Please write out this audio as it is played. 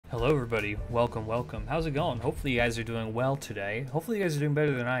Hello everybody, welcome. How's it going? Hopefully you guys are doing well today. Hopefully you guys are doing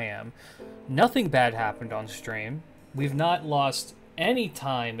better than I am. Nothing bad happened on stream. We've not lost any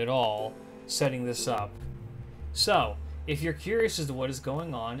time at all setting this up. So, if you're curious as to what is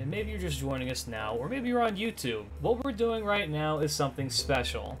going on, and maybe you're just joining us now, or maybe you're on YouTube, what we're doing right now is something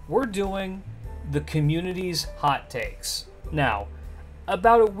special. We're doing the community's hot takes. Now,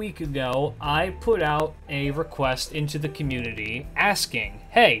 about a week ago, I put out a request into the community asking,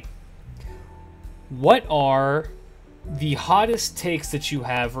 hey, what are the hottest takes that you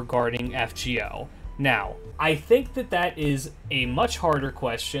have regarding FGO? Now, I think that is a much harder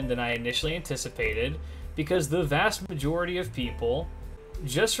question than I initially anticipated, because the vast majority of people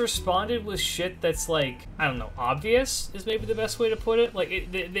just responded with shit that's like, I don't know, obvious is maybe the best way to put it.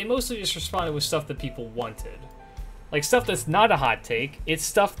 Like, they mostly just responded with stuff that people wanted. Like, stuff that's not a hot take. It's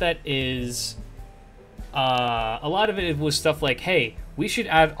stuff that is... a lot of it was stuff like, hey, we should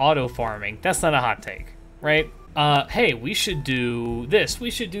add auto farming. That's not a hot take, right? Hey, we should do this.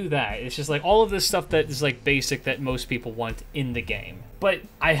 We should do that. It's just like all of this stuff that is like basic that most people want in the game. But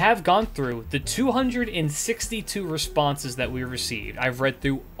I have gone through the 262 responses that we received. I've read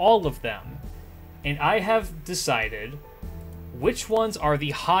through all of them. And I have decided which ones are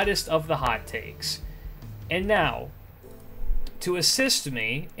the hottest of the hot takes. And now, to assist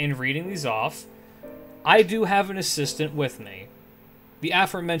me in reading these off, I do have an assistant with me, the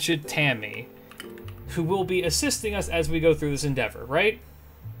aforementioned Tammy, who will be assisting us as we go through this endeavor, right?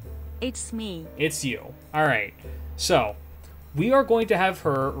 It's me. It's you. Alright, so, we are going to have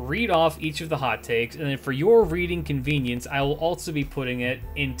her read off each of the hot takes, and then for your reading convenience, I will also be putting it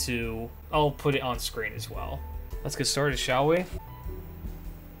into... I'll put it on screen as well. Let's get started, shall we?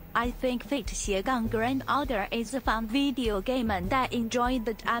 I think Fate Grand Order is a fun video game and I enjoyed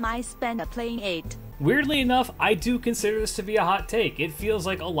the time I spent playing it. Weirdly enough, I do consider this to be a hot take. It feels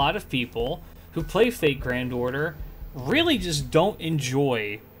like a lot of people who play Fate Grand Order really just don't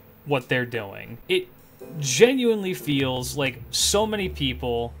enjoy what they're doing. It genuinely feels like so many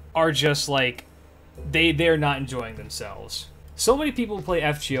people are just like, they're not enjoying themselves. So many people who play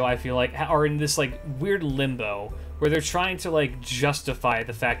FGO, I feel like, are in this like weird limbo where they're trying to like justify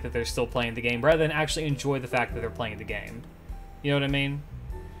the fact that they're still playing the game rather than actually enjoy the fact that they're playing the game. You know what I mean?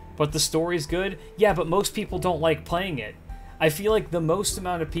 But the story's good? Yeah, but most people don't like playing it. I feel like the most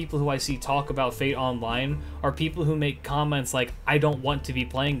amount of people who I see talk about Fate online are people who make comments like, I don't want to be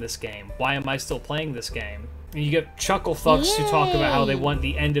playing this game. Why am I still playing this game? And you get chuckle fucks who talk about how they want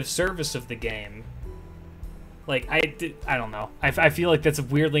the end of service of the game. Like, I don't know. I feel like that's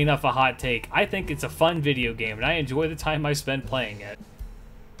weirdly enough a hot take. I think it's a fun video game, and I enjoy the time I spend playing it.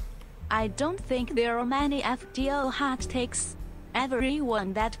 I don't think there are many FGO hot takes.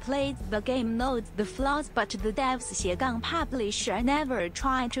 Everyone that plays the game knows the flaws, but the devs publisher never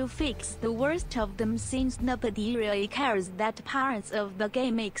try to fix the worst of them since nobody really cares that parts of the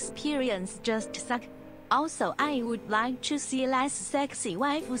game experience just suck. Also, I would like to see less sexy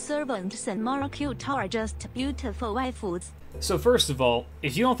waifu servants and more cute or just beautiful waifus. So first of all,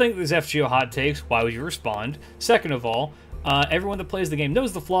 if you don't think there's FGO hot takes, why would you respond? Second of all, everyone that plays the game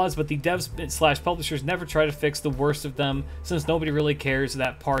knows the flaws, but the devs/publishers never try to fix the worst of them since nobody really cares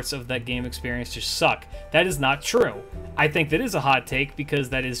that parts of that game experience just suck. That is not true. I think that is a hot take because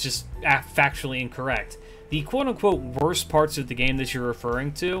that is just factually incorrect. The quote-unquote worst parts of the game that you're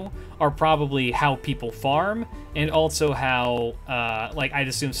referring to are probably how people farm, and also how, like, I'd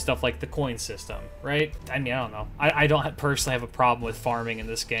assume stuff like the coin system, right? I mean, I don't know. I don't personally have a problem with farming in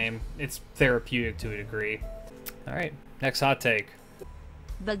this game. It's therapeutic to a degree. Alright, next hot take.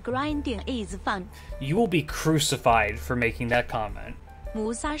 The grinding is fun. You will be crucified for making that comment.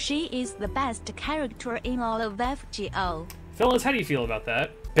 Musashi is the best character in all of FGO. Fellas, how do you feel about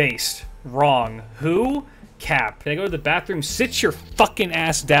that? Based. Wrong. Who? Cap. Can I go to the bathroom? Sit your fucking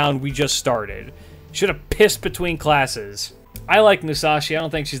ass down, we just started. Should have pissed between classes. I like Musashi, I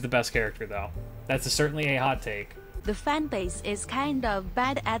don't think she's the best character though. That's certainly a hot take. The fanbase is kind of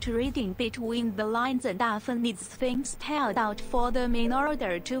bad at reading between the lines and often needs things spelled out for them in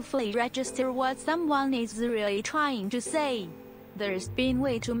order to fully register what someone is really trying to say. There's been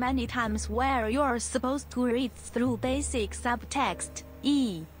way too many times where you're supposed to read through basic subtext,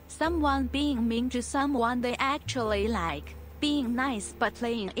 someone being mean to someone they actually like, being nice but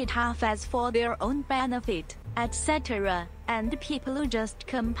playing it half-as for their own benefit, etc., and people who just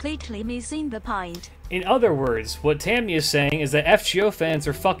completely missing the point. In other words, what Tammy is saying is that FGO fans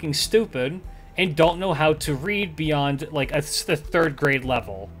are fucking stupid and don't know how to read beyond, like, the third grade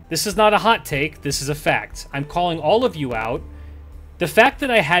level. This is not a hot take, this is a fact. I'm calling all of you out. The fact that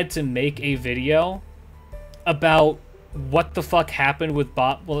I had to make a video about what the fuck happened with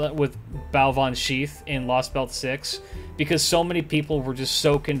Bao Von Sheath in Lost Belt 6, because so many people were just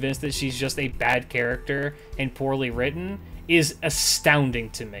so convinced that she's just a bad character and poorly written, is astounding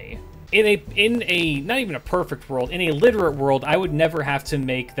to me. In a not even a perfect world, in a literate world, I would never have to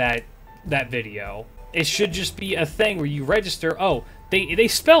make that video. It should just be a thing where you register. Oh, they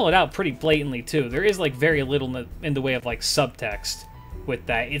spell it out pretty blatantly too. There is like very little in the way of like subtext with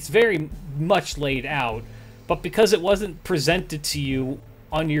that. It's very much laid out, but because it wasn't presented to you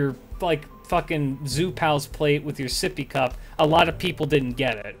on your like fucking Zoo Pals plate with your sippy cup, a lot of people didn't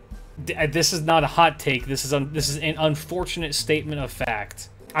get it. This is not a hot take. This is an unfortunate statement of fact.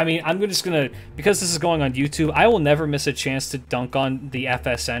 I mean, I'm just gonna, because this is going on YouTube, I will never miss a chance to dunk on the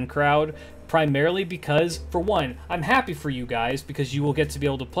FSN crowd, primarily because, for one, I'm happy for you guys because you will get to be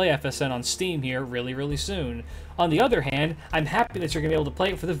able to play FSN on Steam here really, really soon. On the other hand, I'm happy that you're gonna be able to play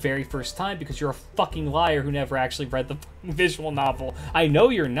it for the very first time because you're a fucking liar who never actually read the visual novel. I know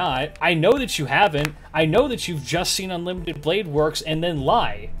you're not. I know that you haven't. I know that you've just seen Unlimited Blade Works and then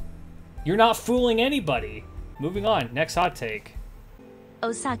lie. You're not fooling anybody. Moving on, next hot take.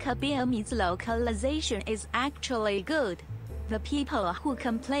 Osaka beer meets localization is actually good. The people who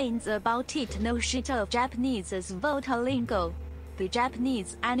complains about it know shit of Japanese's voter lingo. The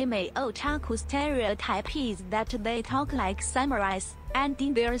Japanese anime otaku stereotype is that they talk like samurais,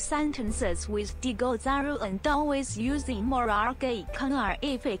 ending their sentences with digozaru and always using more archaic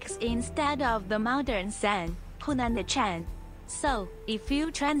honorifics instead of the modern san, Conan-chan. So, if you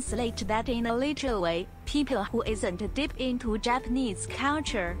translate that in a literal way, people who isn't deep into Japanese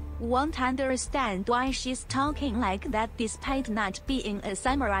culture won't understand why she's talking like that despite not being a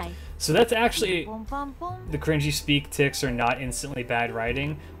samurai. So that's actually, the cringy speak tics are not instantly bad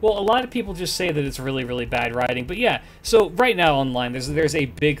writing. Well, a lot of people just say that it's really, really bad writing. But yeah, so right now online, there's a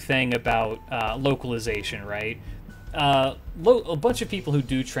big thing about localization, right? A bunch of people who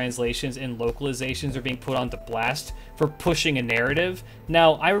do translations and localizations are being put onto blast for pushing a narrative.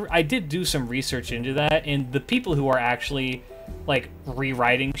 Now, I did do some research into that, and the people who are actually, like,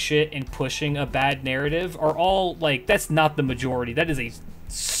 rewriting shit and pushing a bad narrative are all, like, that's not the majority. That is a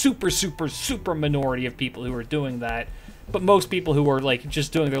super, super, super minority of people who are doing that. But most people who are, like,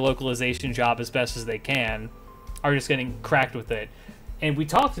 just doing their localization job as best as they can are just getting cracked with it. And we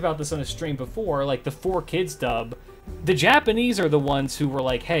talked about this on a stream before, like, the 4Kids dub. The Japanese are the ones who were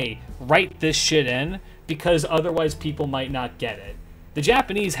like, hey, write this shit in, because otherwise people might not get it. The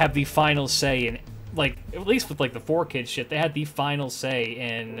Japanese have the final say in, like, at least with, like, the 4Kids shit, they had the final say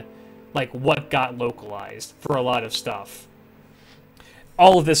in, like, what got localized for a lot of stuff.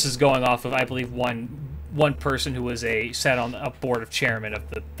 All of this is going off of, I believe, one person who was sat on a board of chairman of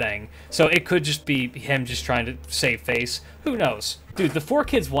the thing. So it could just be him just trying to save face. Who knows? Dude, the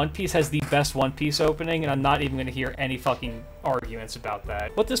 4Kids One Piece has the best One Piece opening, and I'm not even going to hear any fucking arguments about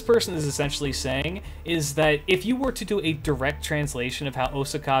that. What this person is essentially saying is that if you were to do a direct translation of how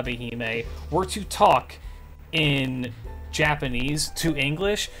Osakabe Hime were to talk in Japanese to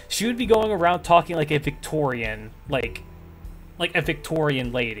English, she would be going around talking like a Victorian, like a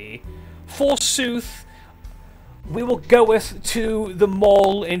Victorian lady. Forsooth, we will goeth to the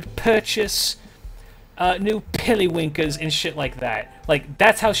mall and purchase new pillywinkers and shit like that. Like,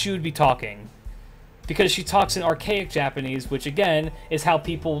 that's how she would be talking. Because she talks in archaic Japanese, which, again, is how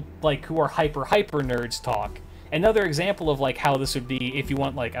people, like, who are hyper nerds talk. Another example of, like, how this would be, if you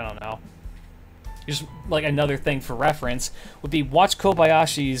want, like, I don't know, just, like, another thing for reference, would be watch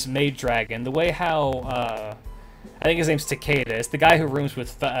Kobayashi's Maid Dragon. The way how, I think his name's Takeda. It's the guy who rooms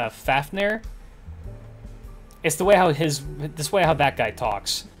with Fafnir. It's the way how how that guy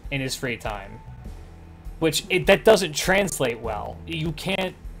talks in his free time. Which, that doesn't translate well. You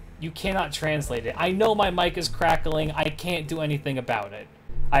cannot translate it. I know my mic is crackling. I can't do anything about it.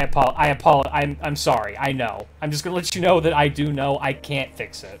 I'm sorry. I know. I'm just gonna let you know that I do know I can't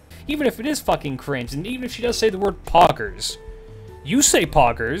fix it. Even if it is fucking cringe, and even if she does say the word poggers. You say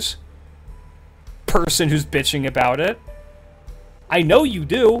poggers. Person who's bitching about it. I know you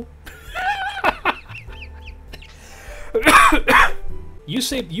do.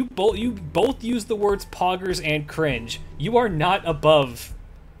 You both use the words poggers and cringe. You are not above.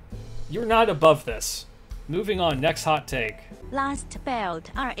 You're not above this. Moving on, next hot take. Last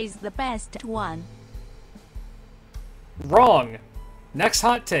belt R is the best one. Wrong. Next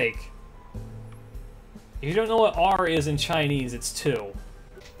hot take. If you don't know what R is in Chinese, it's 2.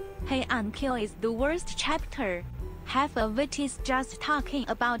 Hey Unkill is the worst chapter. Half of it is just talking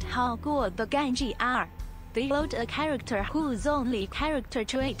about how good the Genji are. They wrote a character whose only character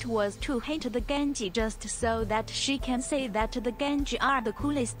trait was to hate the Genji just so that she can say that the Genji are the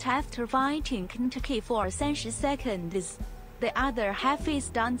coolest after fighting Kentucky for 30 seconds. The other half is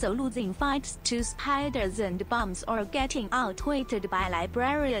Danzo losing fights to spiders and bombs or getting outwitted by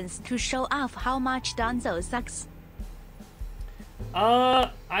librarians to show off how much Danzo sucks.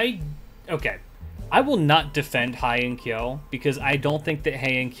 Okay. I will not defend Hyenkyo because I don't think that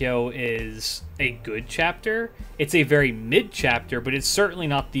Hyenkyo is a good chapter. It's a very mid chapter, but it's certainly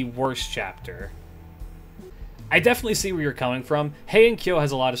not the worst chapter. I definitely see where you're coming from. Hyenkyo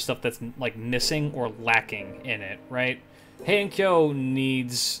has a lot of stuff that's like missing or lacking in it, right? Hyenkyo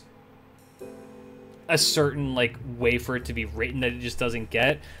needs a certain like way for it to be written that it just doesn't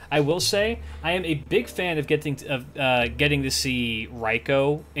get. I will say I am a big fan of getting to see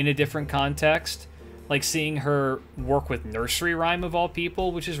Raiko in a different context. Like seeing her work with nursery rhyme of all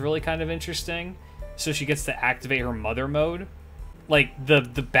people, which is really kind of interesting. So she gets to activate her mother mode. Like the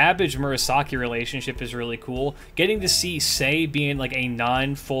Babbage Murasaki relationship is really cool. Getting to see Sei being like a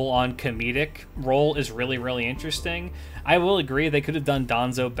non-full-on comedic role is really, really interesting. I will agree they could have done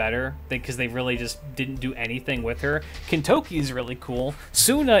Danzo better because they really just didn't do anything with her. Kintoki is really cool.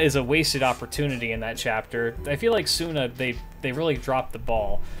 Suna is a wasted opportunity in that chapter. I feel like Suna, they really dropped the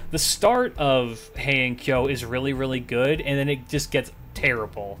ball. The start of Hyenkyo is really, really good, and then it just gets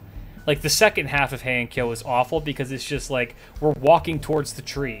terrible. Like, the second half of Hyenkyo is awful because it's just like, we're walking towards the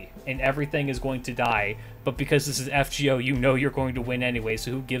tree, and everything is going to die, but because this is FGO, you know you're going to win anyway, so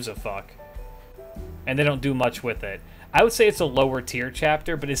who gives a fuck? And they don't do much with it. I would say it's a lower tier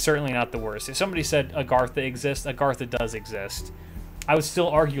chapter, but it's certainly not the worst. If somebody said Agartha exists, Agartha does exist. I would still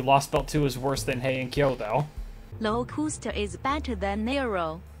argue Lost Belt 2 is worse than Hyenkyo, though. Locusta is better than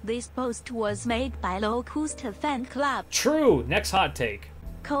Nero. This post was made by Locusta Fan Club. True! Next hot take.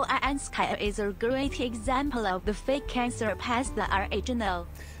 Koanskaya is a great example of the fake cancer past the original.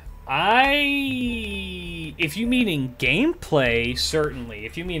 If you mean in gameplay, certainly.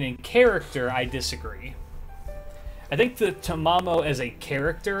 If you mean in character, I disagree. I think that Tamamo as a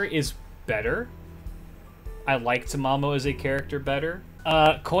character is better. I like Tamamo as a character better.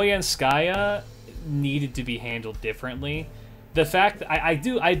 Koyanskaya needed to be handled differently. The fact that I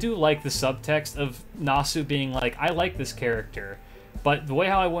do like the subtext of Nasu being like, I like this character, but the way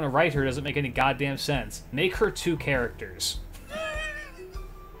how I want to write her doesn't make any goddamn sense. Make her two characters.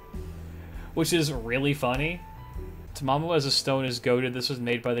 Which is really funny. Tamamo as a stone is goated. This was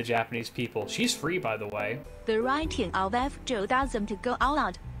made by the Japanese people. She's free, by the way. The writing of FGO doesn't go all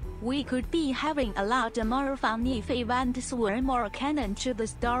out. We could be having a lot more fun if events were more canon to the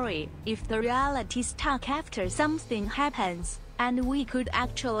story, if the reality stuck after something happens, and we could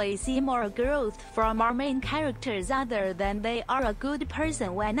actually see more growth from our main characters other than they are a good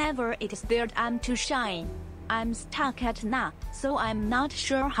person whenever it's their time to shine. I'm stuck at now, so I'm not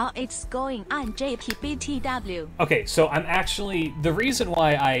sure how it's going on JPBTW. Okay, so I'm actually... The reason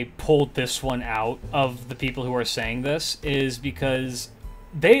why I pulled this one out of the people who are saying this is because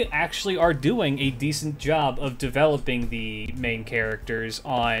they actually are doing a decent job of developing the main characters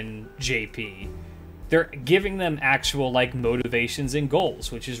on JP. They're giving them actual, like, motivations and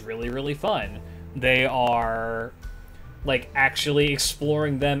goals, which is really, really fun. They are, like, actually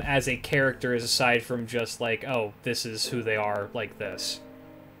exploring them as a character aside from just, like, oh, this is who they are, like this.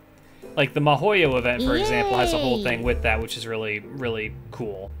 Like, the Mahoyo event, for example, has a whole thing with that, which is really, really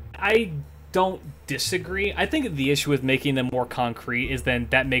cool. I don't disagree. I think the issue with making them more concrete is then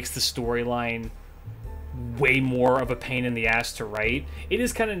that makes the storyline way more of a pain in the ass to write. It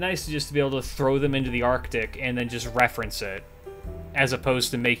is kind of nice to just be able to throw them into the Arctic and then just reference it, as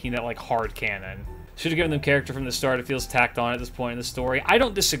opposed to making that, like, hard canon. Should have given them character from the start. It feels tacked on at this point in the story. I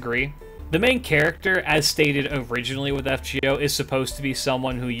don't disagree. The main character, as stated originally with FGO, is supposed to be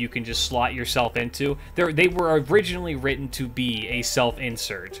someone who you can just slot yourself into. They were originally written to be a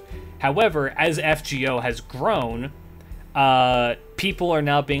self-insert. However, as FGO has grown, people are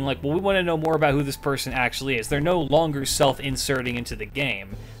now being like, well, we want to know more about who this person actually is. They're no longer self-inserting into the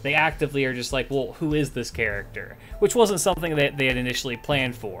game. They actively are just like, well, who is this character? Which wasn't something that they had initially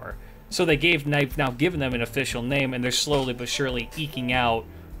planned for. So they've now given them an official name, and they're slowly but surely eking out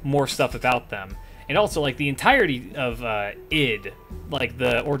more stuff about them. And also, like, the entirety of id, like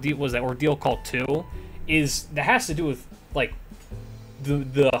the ordeal, was that Ordeal Call 2, that has to do with, like,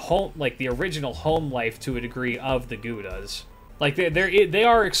 the home, like, the original home life to a degree of the Goudas. Like, they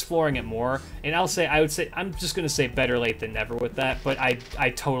are exploring it more, and I'm just gonna say better late than never with that, but I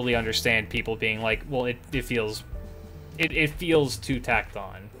totally understand people being like, well, it feels too tacked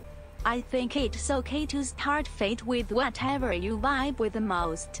on. I think it's okay to start Fate with whatever you vibe with the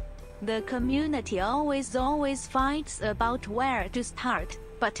most. The community always fights about where to start,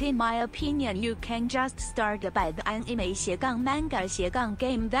 but in my opinion you can just start by the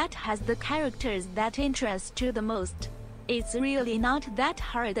anime/manga/game that has the characters that interest you the most. It's really not that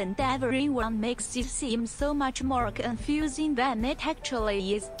hard and everyone makes it seem so much more confusing than it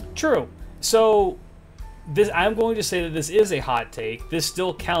actually is. True. So, I'm going to say that this is a hot take. This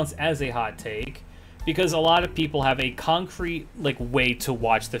still counts as a hot take because a lot of people have a concrete way to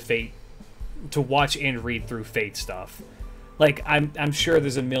watch and read through Fate stuff. Like I'm sure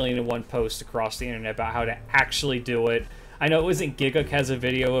there's a million and one posts across the internet about how to actually do it. I know it wasn't Giguk has a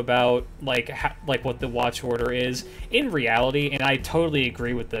video about what the watch order is in reality, and I totally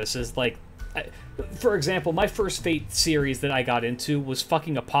agree with this. Is for example, my first Fate series that I got into was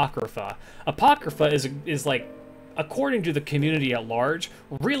fucking Apocrypha. Apocrypha is according to the community at large,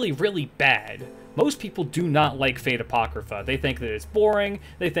 really, really bad. Most people do not like Fate Apocrypha. They think that it's boring.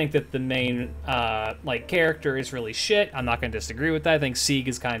 They think that the main character is really shit. I'm not going to disagree with that. I think Sieg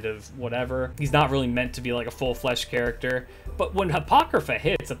is kind of whatever. He's not really meant to be like a full-fledged character. But when Apocrypha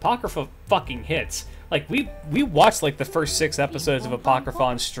hits, Apocrypha fucking hits. We watched the first 6 episodes of Apocrypha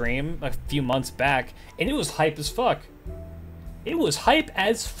on stream a few months back, and it was hype as fuck. It was hype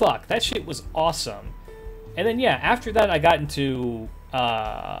as fuck. That shit was awesome. And then yeah, after that I got into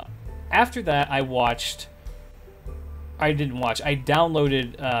after that I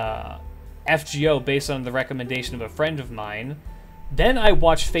downloaded FGO based on the recommendation of a friend of mine. Then I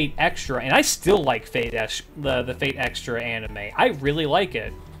watched Fate Extra, and I still like the Fate Extra anime. I really like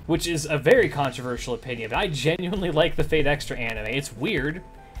it, which is a very controversial opinion, but I genuinely like the Fate Extra anime. It's weird.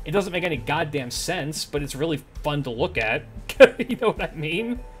 It doesn't make any goddamn sense, but it's really fun to look at. You know what I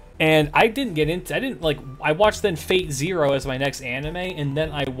mean? And I watched then Fate Zero as my next anime, and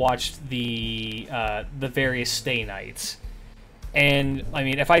then I watched the various Stay Nights. And I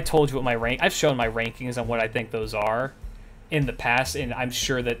mean, if I told you what I've shown my rankings on what I think those are in the past, and I'm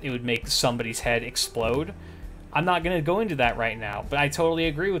sure that it would make somebody's head explode. I'm not going to go into that right now, but I totally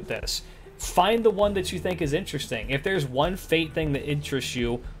agree with this. Find the one that you think is interesting. If there's one Fate thing that interests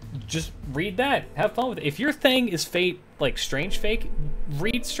you, just read that. Have fun with it. If your thing is Fate, Strange Fake,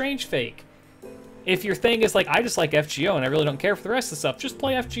 read Strange Fake. If your thing is I just like FGO and I really don't care for the rest of the stuff, just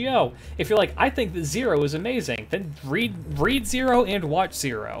play FGO. If you're I think that Zero is amazing, then read Zero and watch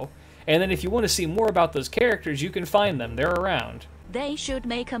Zero. And then if you want to see more about those characters, you can find them. They're around. They should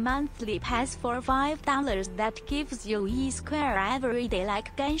make a monthly pass for $5 that gives you E-Square every day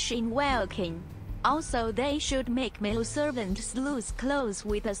like Genshin Welkin. Also, they should make male servants lose clothes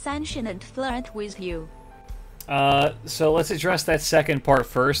with Ascension and flirt with you. So let's address that second part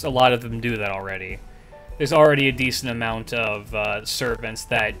first. A lot of them do that already. There's already a decent amount of servants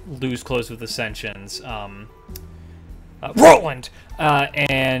that lose clothes with Ascensions. Roland!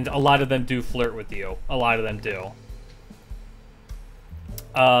 And a lot of them do flirt with you. A lot of them do.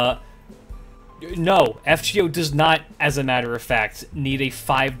 No, FGO does not, as a matter of fact, need a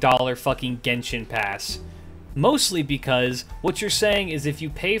 $5 fucking Genshin pass. Mostly because what you're saying is if you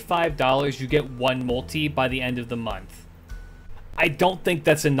pay $5, you get one multi by the end of the month. I don't think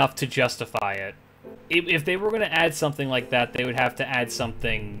that's enough to justify it. If they were going to add something like that, they would have to add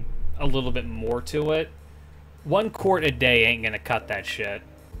something a little bit more to it. 1 quart a day ain't going to cut that shit.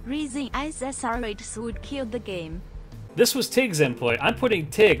 Raising SSR rates would kill the game. This was Tig's input. I'm putting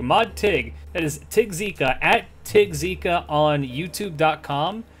Tig, mod Tig. That is Tigzika, at Tigzika on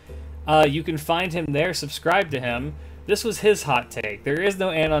YouTube.com. You can find him there, subscribe to him. This was his hot take. There is no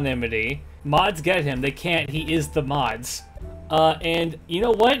anonymity. Mods get him. They can't. He is the mods. And you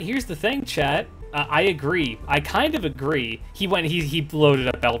know what? Here's the thing, chat. I agree. I kind of agree. He loaded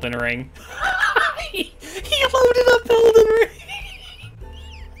up Elden Ring. he loaded up Elden Ring.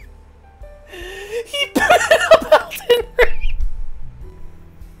 He put up Elden Ring.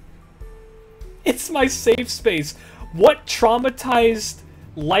 It's my safe space. What traumatized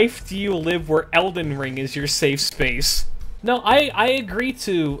life do you live where Elden Ring is your safe space? No, I agree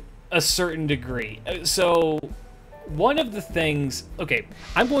to a certain degree. So, one of the things... Okay,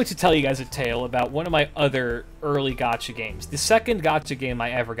 I'm going to tell you guys a tale about one of my other early gacha games. The second gacha game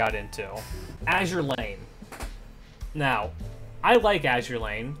I ever got into. Azure Lane. Now, I like Azure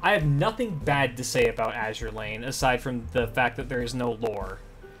Lane. I have nothing bad to say about Azure Lane, aside from the fact that there is no lore.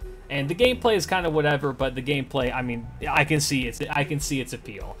 And the gameplay is kind of whatever, but the gameplay, I mean, I can see its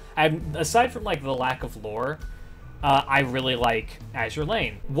appeal. Aside from, like, the lack of lore, I really like Azure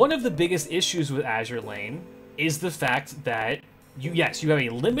Lane. One of the biggest issues with Azure Lane is the fact that, you have a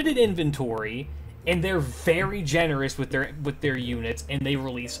limited inventory, and they're very generous with their units, and they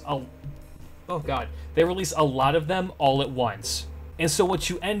release they release a lot of them all at once. And so what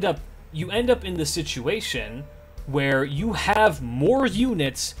you end up you end up in the situation where you have more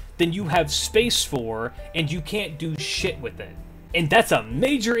units than you have space for, and you can't do shit with it. And that's a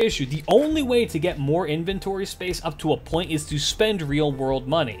major issue. The only way to get more inventory space up to a point is to spend real world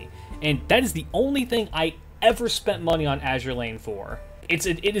money. And that is the only thing I ever spent money on Azure Lane for. It's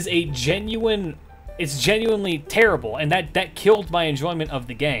genuinely terrible, and that killed my enjoyment of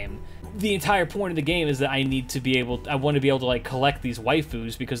the game. The entire point of the game is that I want to be able to like collect these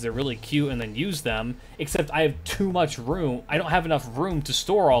waifus because they're really cute and then use them, except I have too much room. I don't have enough room to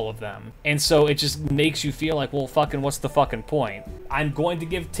store all of them. And so it just makes you feel like, well, fucking what's the fucking point? I'm going to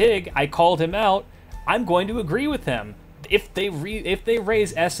give Tig, I called him out, I'm going to agree with him. If they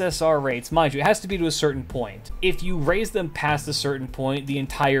raise SSR rates, mind you, it has to be to a certain point. If you raise them past a certain point, the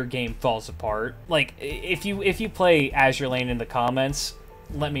entire game falls apart. Like, if you play Azure Lane in the comments,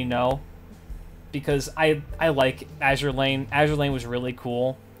 let me know, because I like Azure Lane. Azure Lane was really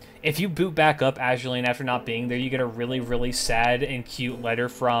cool. If you boot back up Azure Lane after not being there, you get a really, really sad and cute letter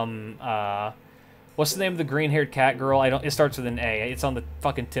from, what's the name of the green-haired cat girl? It starts with an A. It's on the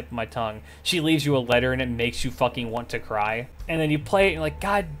fucking tip of my tongue. She leaves you a letter and it makes you fucking want to cry. And then you play it and you're like,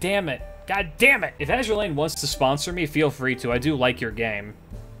 God damn it. God damn it. If Azure Lane wants to sponsor me, feel free to. I do like your game.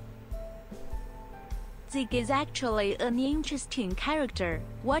 Zig is actually an interesting character.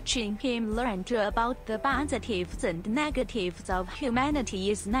 Watching him learn about the positives and negatives of humanity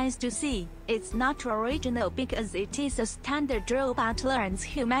is nice to see. It's not original because it is a standard robot learns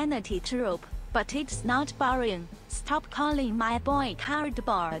humanity trope, but it's not boring. Stop calling my boy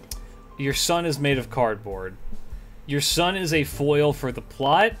cardboard. Your son is made of cardboard. Your son is a foil for the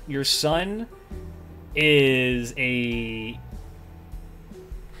plot. Your son is a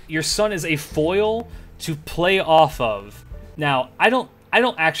foil to play off of. Now, I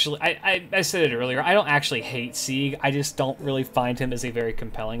said it earlier, I don't actually hate Sieg, I just don't really find him as a very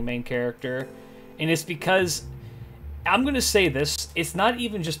compelling main character. And it's because, I'm gonna say this, it's not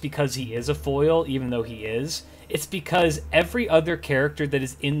even just because he is a foil, even though he is, it's because every other character that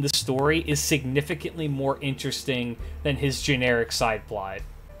is in the story is significantly more interesting than his generic side plot.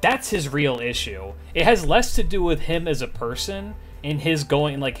 That's his real issue. It has less to do with him as a person, and his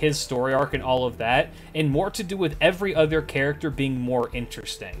story arc and all of that, and more to do with every other character being more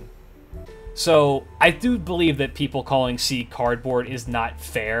interesting. So, I do believe that people calling Sieg cardboard is not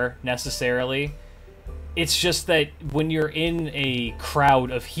fair, necessarily. It's just that when you're in a crowd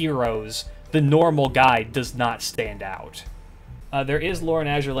of heroes, the normal guy does not stand out. There is lore in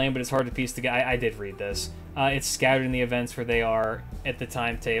Azure Lane, but it's hard to piece together. I did read this. It's scattered in the events where they are at the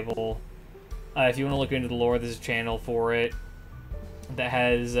timetable. If you want to look into the lore, there's a channel for it that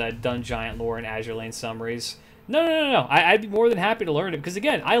has done giant lore and Azure Lane summaries. No. I'd be more than happy to learn it, because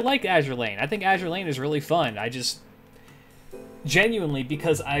again, I like Azure Lane. I think Azure Lane is really fun. I just, genuinely,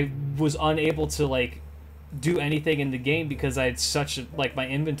 because I was unable to, like, do anything in the game because I had such a, like, my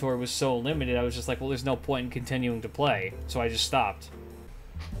inventory was so limited, I was just like, well, there's no point in continuing to play. So I just stopped.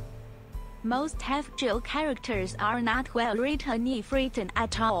 Most FGO characters are not well written if written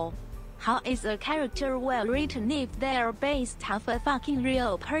at all. How is a character well written if they're based off a fucking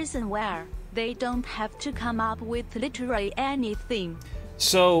real person where they don't have to come up with literally anything?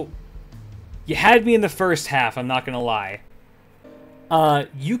 So, you had me in the first half, I'm not gonna lie. I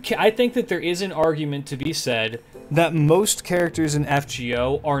think that there is an argument to be said that most characters in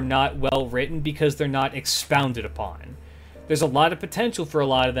FGO are not well written because they're not expounded upon. There's a lot of potential for a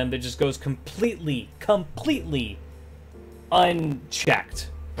lot of them that just goes completely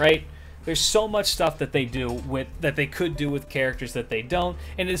unchecked, right? There's so much stuff that they could do with characters that they don't,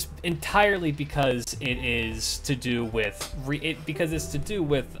 and it's entirely because it is to do with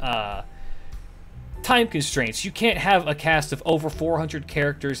time constraints. You can't have a cast of over 400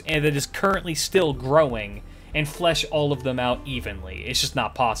 characters and that is currently still growing and flesh all of them out evenly. It's just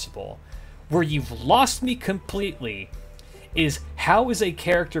not possible. Where you've lost me completely is how is a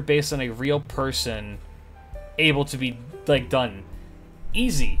character based on a real person able to be, like, done?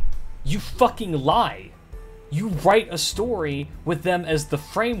 Easy. You fucking lie. You write a story with them as the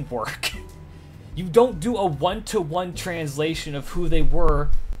framework. You don't do a one-to-one translation of who they were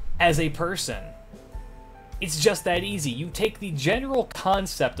as a person. It's just that easy. You take the general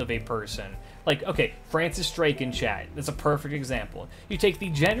concept of a person. Like, okay, Francis Drake in chat. That's a perfect example. You take the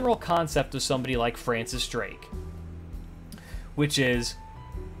general concept of somebody like Francis Drake, which is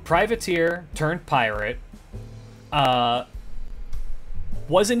privateer turned pirate,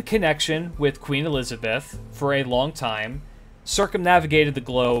 was in connection with Queen Elizabeth for a long time, circumnavigated the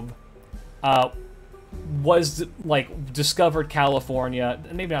globe, was, like, discovered California,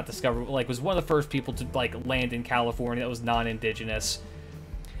 maybe not discovered, but, like, was one of the first people to, like, land in California that was non-indigenous,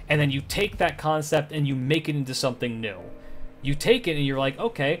 And then you take that concept and you make it into something new. You take it and you're like,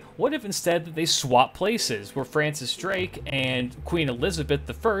 okay, what if instead that they swap places, where Francis Drake and Queen Elizabeth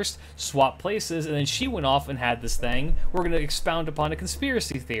I swap places, and then she went off and had this thing, we're going to expound upon a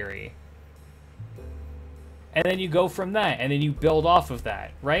conspiracy theory. And then you go from that, and then you build off of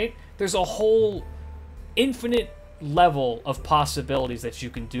that, right? There's a whole infinite level of possibilities that you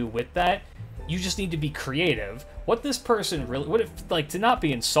can do with that. You just need to be creative. What this person really, what if, like, to not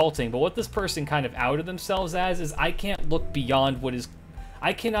be insulting, but what this person kind of outed themselves as is, I cannot look beyond what is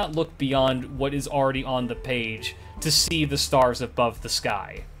already on the page to see the stars above the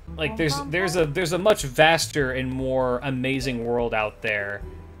sky. Like, there's a much vaster and more amazing world out there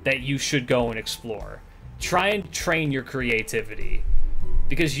that you should go and explore. Try and train your creativity.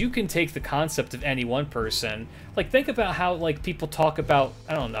 Because you can take the concept of any one person, like, think about how, like, people talk about,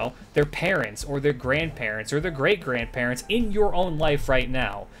 I don't know, their parents or their grandparents or their great-grandparents in your own life right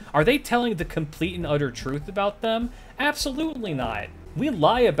now. Are they telling the complete and utter truth about them? Absolutely not. We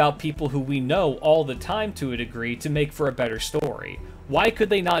lie about people who we know all the time to a degree to make for a better story. Why could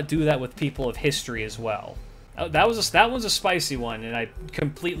they not do that with people of history as well? That was a spicy one, and I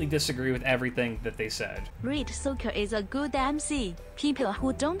completely disagree with everything that they said. Ritsuka is a good MC. People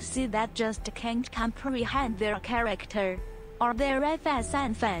who don't see that just can't comprehend their character. Or they're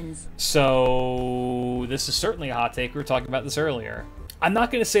FSN fans. So, this is certainly a hot take. We were talking about this earlier. I'm not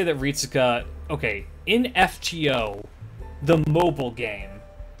going to say that Ritsuka... Okay, in FGO, the mobile game,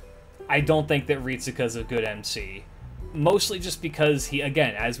 I don't think that Ritsuka's a good MC. Mostly just because he,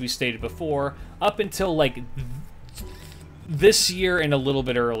 again, as we stated before, up until, like, this year and a little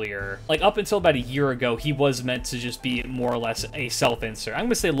bit earlier, like, up until about a year ago, he was meant to just be more or less a self-insert. I'm going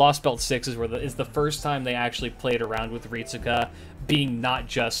to say Lost Belt 6 is the first time they actually played around with Ritsuka being not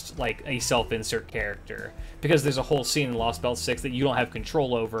just, like, a self-insert character. Because there's a whole scene in Lost Belt 6 that you don't have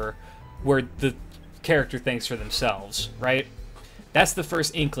control over where the character thinks for themselves, right? That's the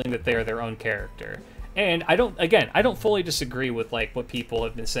first inkling that they're their own character. And I don't fully disagree with, like, what people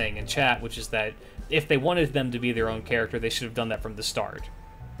have been saying in chat, which is that if they wanted them to be their own character, they should have done that from the start.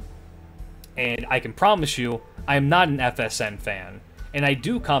 And I can promise you, I am not an FSN fan, and I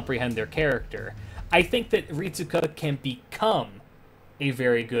do comprehend their character. I think that Ritsuka can become a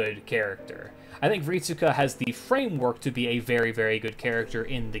very good character. I think Ritsuka has the framework to be a very, very good character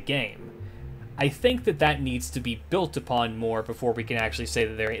in the game. I think that that needs to be built upon more before we can actually say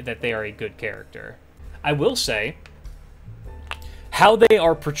that they are a good character. I will say, how they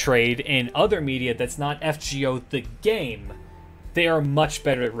are portrayed in other media that's not FGO the game, they are much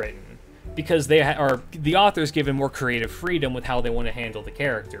better written. Because the author's given more creative freedom with how they want to handle the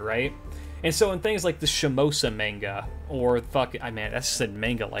character, right? And so in things like the Shimosa manga, or I said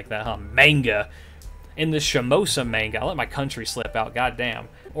manga like that, huh? Manga! In the Shimosa manga, I let my country slip out, goddamn.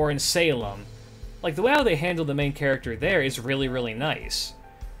 Or in Salem, like, the way how they handle the main character there is really, really nice.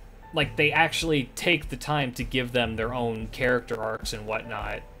 Like, they actually take the time to give them their own character arcs and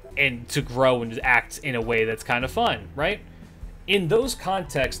whatnot, and to grow and act in a way that's kind of fun, right? In those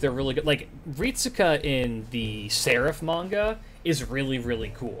contexts, they're really good. Like, Ritsuka in the Seraph manga is really,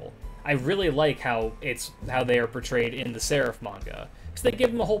 really cool. I really like how they are portrayed in the Seraph manga, because they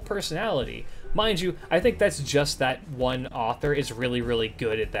give them a whole personality. Mind you, I think that's just that one author is really, really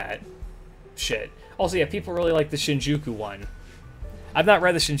good at that shit. Also, yeah, people really like the Shinjuku one. I've not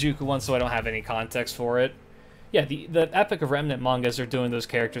read the Shinjuku one, so I don't have any context for it. Yeah, the Epic of Remnant mangas are doing those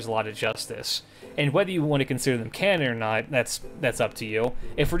characters a lot of justice. And whether you want to consider them canon or not, that's up to you.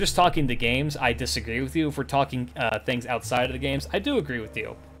 If we're just talking the games, I disagree with you. If we're talking things outside of the games, I do agree with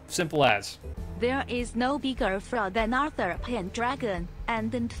you. Simple as. There is no bigger fraud than Arthur Pendragon,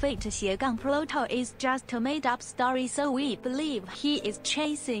 and Fate Pluto is just a made-up story, so we believe he is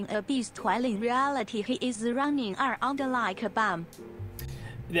chasing a beast while in reality he is running around like a bum.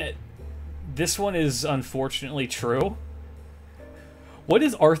 This one is unfortunately true. What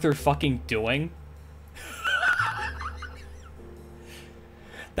is Arthur fucking doing?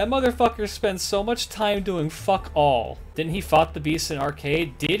 That motherfucker spends so much time doing fuck all. Didn't he fought the beast in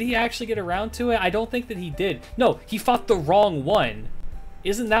arcade? Did he actually get around to it? I don't think that he did. No, he fought the wrong one.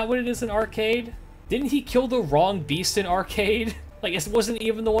 Isn't that what it is in arcade? Didn't he kill the wrong beast in arcade? Like, it wasn't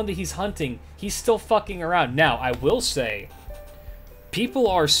even the one that he's hunting. He's still fucking around. Now, I will say, people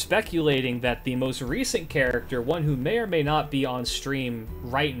are speculating that the most recent character, one who may or may not be on stream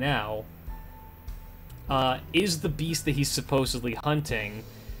right now, is the beast that he's supposedly hunting,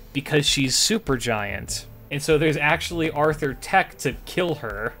 because she's super giant. And so there's actually Arthur tech to kill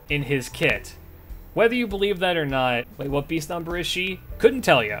her in his kit. Whether you believe that or not, wait, what beast number is she? Couldn't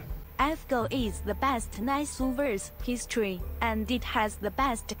tell you. FGO is the best Nasuverse history, and it has the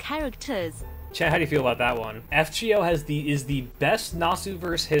best characters. Chad, how do you feel about that one? FGO is the best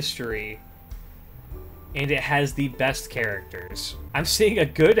Nasuverse history, and it has the best characters. I'm seeing a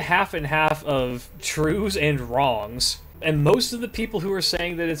good half and half of trues and wrongs. And most of the people who are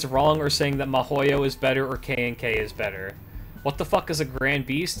saying that it's wrong are saying that MiHoYo is better or K&K is better. What the fuck is a Grand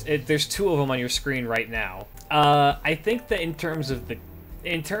Beast? There's two of them on your screen right now. I think that in terms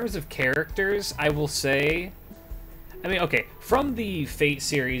of characters, I will say... I mean, okay, from the Fate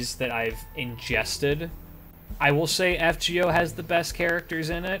series that I've ingested, I will say FGO has the best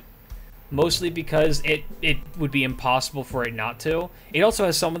characters in it. Mostly because it would be impossible for it not to. It also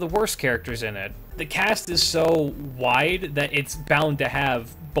has some of the worst characters in it. The cast is so wide that it's bound to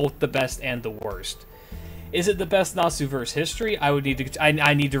have both the best and the worst. Is it the best Nasuverse history? I need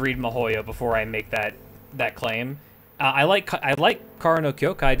to read MiHoYo before I make that claim. I like Kara no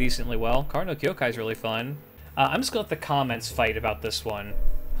Kyokai decently well. Kara no Kyokai is really fun. I'm just gonna let the comments fight about this one.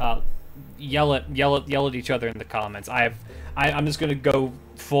 Yell at each other in the comments. I'm just gonna go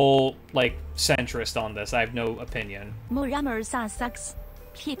full like centrist on this. I have no opinion. Muramasa sucks.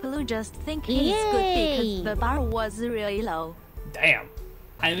 People just think he's good because the bar was really low. Damn.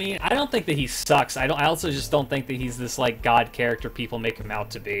 I mean, I don't think that he sucks. I also just don't think that he's this like god character people make him out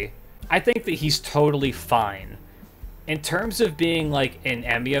to be. I think that he's totally fine. In terms of being like an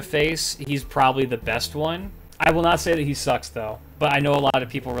Emiya face, he's probably the best one. I will not say that he sucks though, but I know a lot of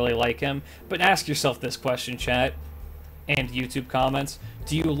people really like him. But ask yourself this question, chat, and YouTube comments.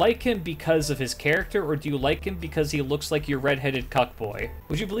 Do you like him because of his character, or do you like him because he looks like your redheaded cuckboy?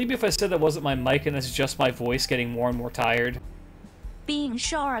 Would you believe me if I said that wasn't my mic and that's just my voice getting more and more tired? Being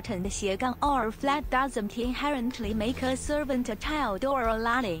short and斜杠 or flat doesn't inherently make a servant a child or a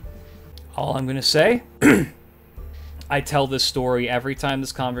laddie. All I'm gonna say, I tell this story every time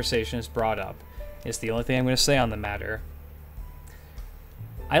this conversation is brought up. It's the only thing I'm gonna say on the matter.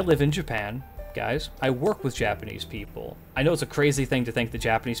 I live in Japan, guys. I work with Japanese people. I know it's a crazy thing to think that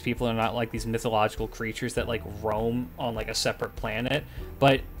Japanese people are not like these mythological creatures that like roam on like a separate planet,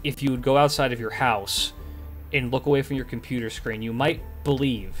 but if you would go outside of your house and look away from your computer screen, you might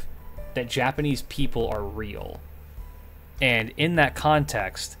believe that Japanese people are real. And in that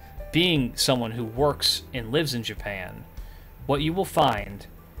context, being someone who works and lives in Japan, what you will find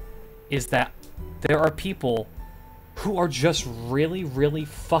is that there are people who are just really, really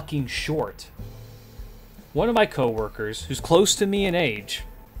fucking short. One of my coworkers, who's close to me in age,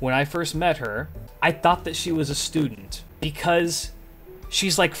 when I first met her, I thought that she was a student because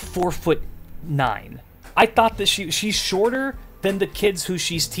she's like 4'9". I thought that she's shorter than the kids who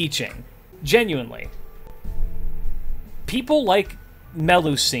she's teaching. Genuinely. People like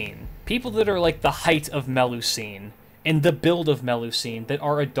Melusine, people that are like the height of Melusine and the build of Melusine that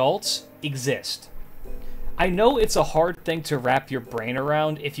are adults exist. I know it's a hard thing to wrap your brain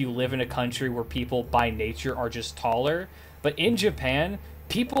around if you live in a country where people by nature are just taller, but in Japan,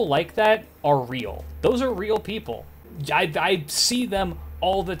 people like that are real. Those are real people. I see them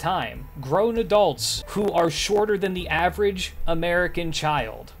all the time. Grown adults who are shorter than the average American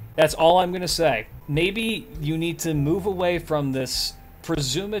child. That's all I'm gonna say. Maybe you need to move away from this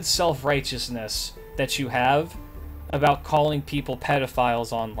presumed self-righteousness that you have about calling people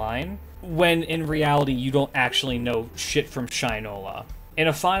pedophiles online, when in reality you don't actually know shit from Shinola. And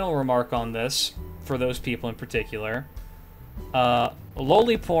a final remark on this, for those people in particular,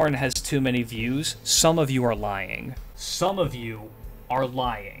 loli porn has too many views. Some of you are lying. Some of you are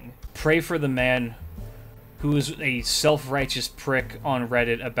lying. Pray for the man who is a self-righteous prick on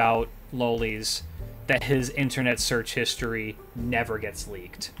Reddit about lolis, that his internet search history never gets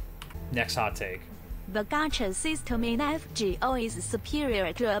leaked. Next hot take. The gacha system in FGO is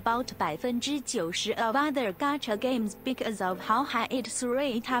superior to about 90% of other gacha games because of how high its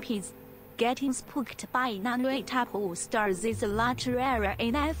rate up is. Getting spooked by non-rate up stars is a lot rarer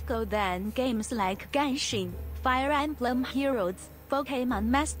in FGO than games like Genshin, Fire Emblem Heroes, Pokemon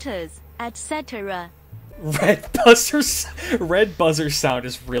Masters, etc. Red buzzer sound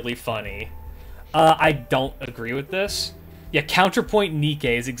is really funny. I don't agree with this. Yeah, counterpoint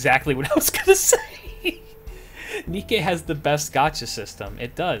Nikkei is exactly what I was gonna say. Nikkei has the best gacha system.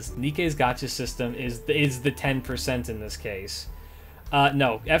 It does. Nikkei's gacha system is the 10% in this case.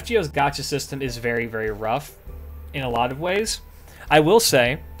 No, FGO's gacha system is very, very rough in a lot of ways. I will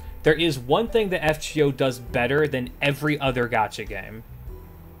say, there is one thing that FGO does better than every other gacha game.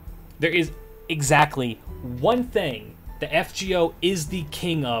 There is exactly one thing that FGO is the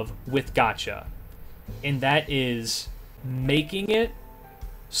king of with gacha. And that is making it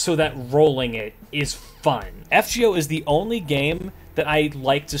so that rolling it is fun. FGO is the only game that I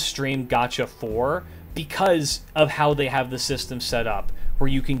like to stream gacha for because of how they have the system set up, where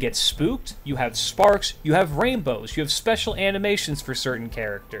you can get spooked, you have sparks, you have rainbows, you have special animations for certain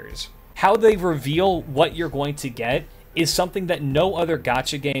characters. How they reveal what you're going to get is something that no other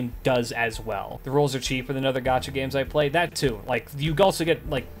gacha game does as well. The rules are cheaper than other gacha games I play, that too. Like, you also get,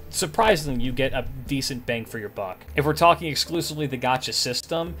 like, surprisingly, you get a decent bang for your buck. If we're talking exclusively the gacha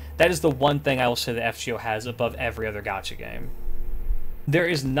system, that is the one thing I will say that FGO has above every other gacha game. There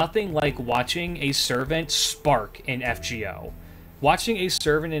is nothing like watching a servant spark in FGO. Watching a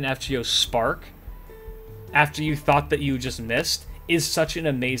servant in FGO spark after you thought that you just missed is such an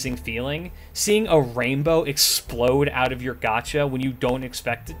amazing feeling. Seeing a rainbow explode out of your gacha when you don't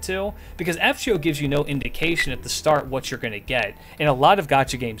expect it to, because FGO gives you no indication at the start what you're going to get, and a lot of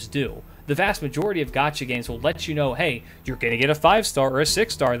gacha games do. The vast majority of gacha games will let you know, hey, you're going to get a 5-star or a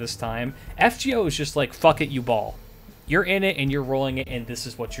 6-star this time. FGO is just like, fuck it, you ball. You're in it and you're rolling it, and this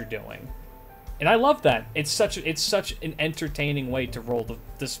is what you're doing. And I love that. It's such an entertaining way to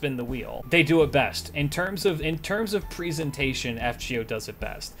spin the wheel. They do it best. In terms of presentation, FGO does it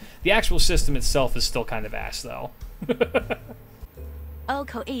best. The actual system itself is still kind of ass though.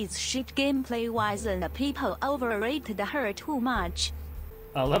 Oko is shit gameplay-wise and people overrated her too much.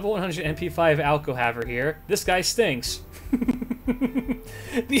 Level 100 MP5 Alco Haver here. This guy stinks. the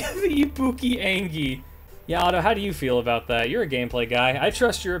Ibuki Angie. Yeah, Otto, how do you feel about that? You're a gameplay guy. I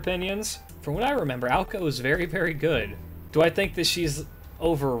trust your opinions. From what I remember, Alco is very, very good. Do I think that she's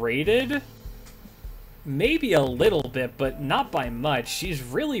overrated? Maybe a little bit, but not by much. She's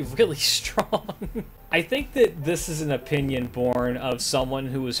really, really strong. I think that this is an opinion born of someone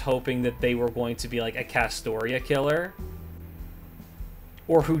who was hoping that they were going to be like a Castoria killer,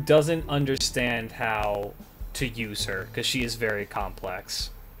 or who doesn't understand how to use her, because she is very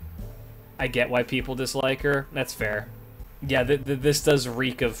complex. I get why people dislike her. That's fair. Yeah, this does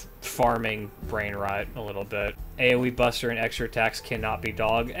reek of farming brain rot a little bit. AoE Buster and extra attacks cannot be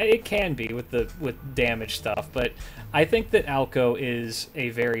dog. It can be with damage stuff, but I think that Alco is a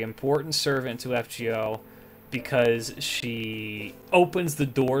very important servant to FGO because she opens the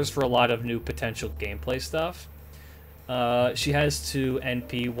doors for a lot of new potential gameplay stuff. She has to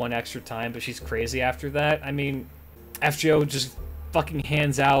NP one extra time, but she's crazy after that. I mean, FGO just fucking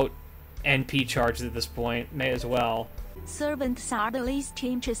hands out NP charges at this point. May as well. Servants are the least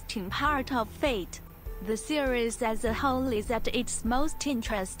interesting part of Fate. The series as a whole is at its most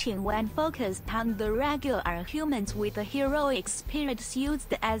interesting when focused on the regular humans with the heroic spirits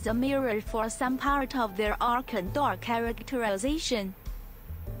used as a mirror for some part of their arc and or characterization.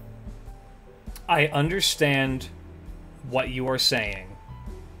 I understand what you are saying,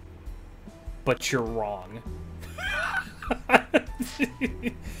 but you're wrong.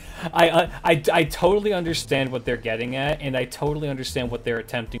 I totally understand what they're getting at, and I totally understand what they're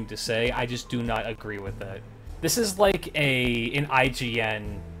attempting to say. I just do not agree with it. This is like an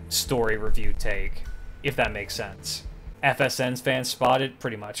IGN story review take, if that makes sense. FSN's fans spotted,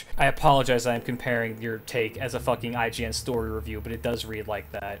 pretty much. I apologize I am comparing your take as a fucking IGN story review, but it does read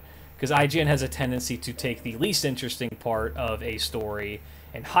like that. Because IGN has a tendency to take the least interesting part of a story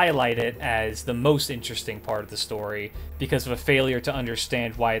and highlight it as the most interesting part of the story because of a failure to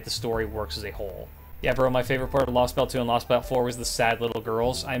understand why the story works as a whole. Yeah, bro, my favorite part of Lost Belt 2 and Lost Belt 4 was the sad little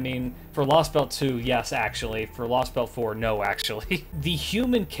girls. I mean, for Lost Belt 2, yes, actually. For Lost Belt 4, no, actually. The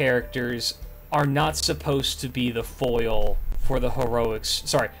human characters are not supposed to be the foil for the heroics.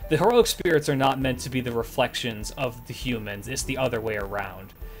 Sorry, the heroic spirits are not meant to be the reflections of the humans. It's the other way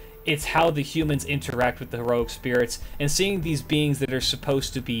around. It's how the humans interact with the heroic spirits, and seeing these beings that are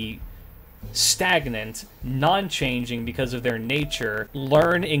supposed to be stagnant, non-changing because of their nature,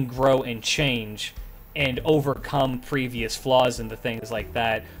 learn and grow and change and overcome previous flaws and the things like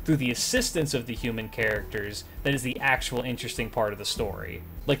that through the assistance of the human characters, that is the actual interesting part of the story.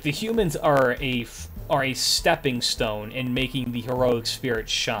 Like, the humans are a stepping stone in making the heroic spirit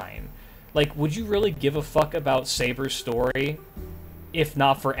shine. Like, would you really give a fuck about Saber's story if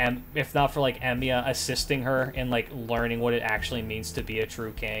not for like Emiya assisting her and like learning what it actually means to be a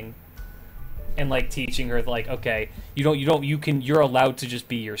true king, and like teaching her like, okay, you're allowed to just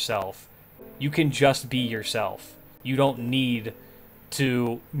be yourself. You can just be yourself. You don't need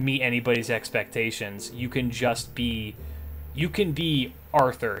to meet anybody's expectations. You can be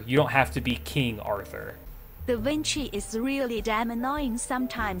Arthur. You don't have to be King Arthur. Da Vinci is really damn annoying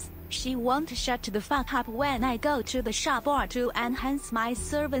sometimes. She won't shut the fuck up when I go to the shop or to enhance my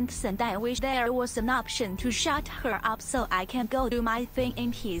servants, and I wish there was an option to shut her up so I can go do my thing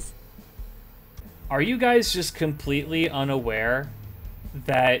in peace. Are you guys just completely unaware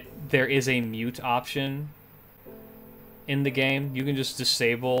that there is a mute option in the game. You can just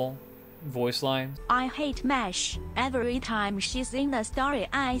disable voice lines. I hate Mash. Every time she's in the story,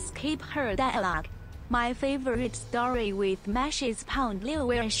 I skip her dialogue. My favorite story with Mash is Pound Liu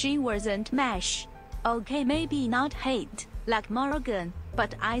where she wasn't Mash. Okay, maybe not hate, like Morgan,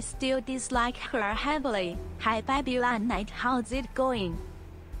 but I still dislike her heavily. Hi Babylon Night, how's it going?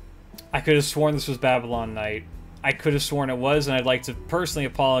 I could have sworn this was Babylon Night. I could have sworn it was, and I'd like to personally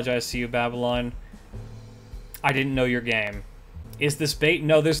apologize to you, Babylon. I didn't know your game. Is this bait?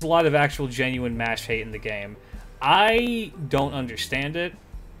 No, there's a lot of actual genuine Mash hate in the game. I don't understand it.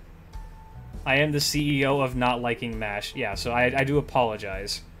 I am the CEO of not liking Mash. Yeah, so I do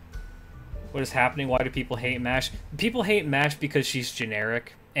apologize. What is happening? Why do people hate Mash? People hate Mash because she's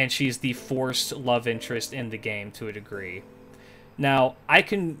generic, and she's the forced love interest in the game to a degree. Now, I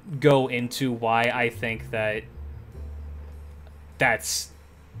can go into why I think that that's,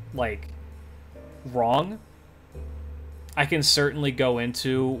 like, wrong. I can certainly go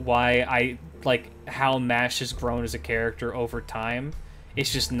into why I, like, how Mash has grown as a character over time.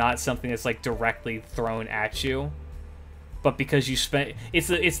 It's just not something that's, like, directly thrown at you. But because you spend...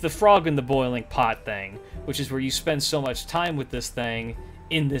 It's the frog in the boiling pot thing, which is where you spend so much time with this thing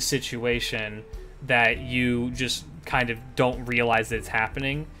in this situation that you just kind of don't realize that it's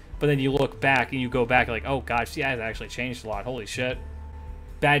happening. But then you look back and you go back like, oh gosh, yeah, it's actually changed a lot. Holy shit.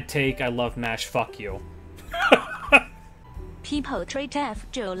 Bad take, I love Mash, fuck you. People treat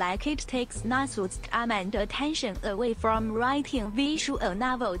FGO like it takes Nasu's time and attention away from writing visual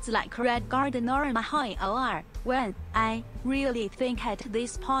novels like Red Garden or Mahoi OR, when I really think at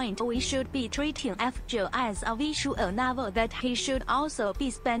this point we should be treating FGO as a visual novel that he should also be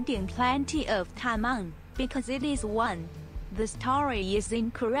spending plenty of time on, because it is one. The story is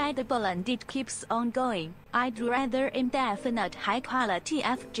incredible and it keeps on going. I'd rather indefinite high-quality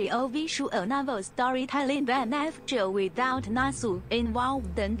FGO visual novel storytelling than FGO without Nasu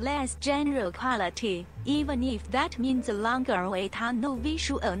involved and less general quality, even if that means a longer wait on no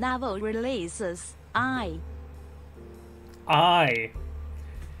visual novel releases. I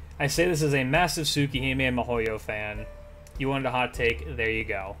say this as a massive Tsukihime and Mihoyo fan. You wanted a hot take? There you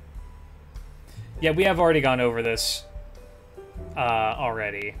go. Yeah, we have already gone over this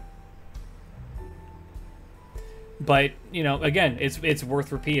already. But, you know, again, it's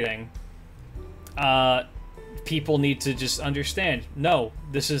worth repeating. People need to just understand, no,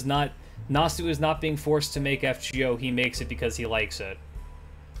 this is not... Nasu is not being forced to make FGO, he makes it because he likes it.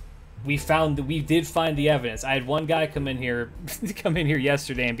 We did find the evidence. I had one guy come in here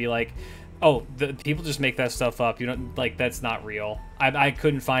yesterday and be like, oh, people just make that stuff up. You don't, like, that's not real. I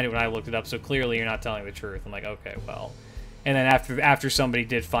couldn't find it when I looked it up, so clearly you're not telling the truth. I'm like, okay, well. And then after somebody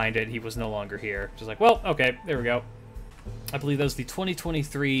did find it, he was no longer here. Just like, well, okay, there we go. I believe that was the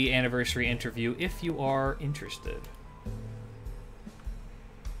 2023 anniversary interview, if you are interested.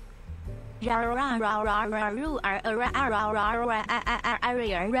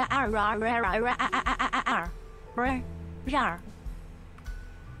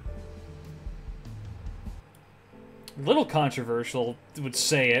 Little controversial, would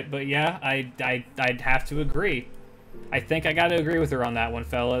say it, but yeah, I'd have to agree. I think I gotta agree with her on that one,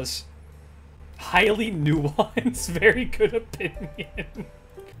 fellas. Highly nuanced, very good opinion.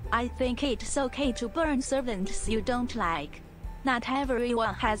 I think it's okay to burn servants you don't like. Not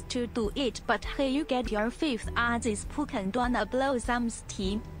everyone has to do it, but hey, you get your fifth this Pukan gonna blow some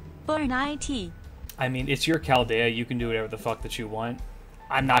steam. Burn IT. I mean, it's your Chaldea, you can do whatever the fuck that you want.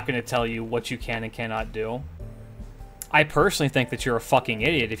 I'm not gonna tell you what you can and cannot do. I personally think that you're a fucking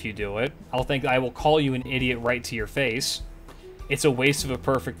idiot if you do it. I will call you an idiot right to your face. It's a waste of a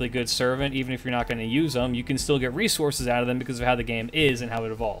perfectly good servant. Even if you're not going to use them, you can still get resources out of them because of how the game is and how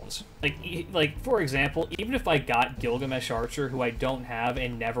it evolves. Like for example, even if I got Gilgamesh Archer, who I don't have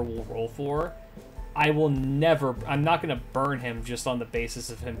and never will roll for, I'm not going to burn him just on the basis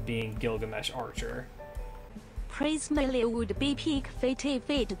of him being Gilgamesh Archer. Prismily would be peak fit if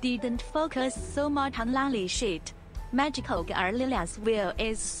it didn't focus so much on lolly shit. Magical girl Lilia's will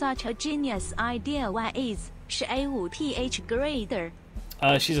is such a genius idea. Why is she a 5th grader?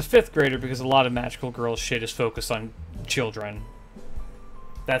 She's a 5th grader because a lot of magical girl shit is focused on children.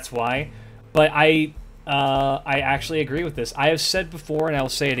 That's why. But I actually agree with this. I have said before, and I will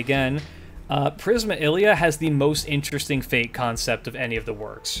say it again, Prisma Ilia has the most interesting fate concept of any of the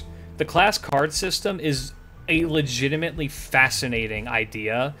works. The class card system is a legitimately fascinating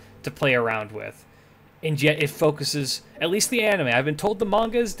idea to play around with. And yet it focuses, at least the anime, I've been told the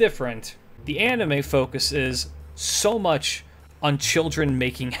manga is different. The anime focuses so much on children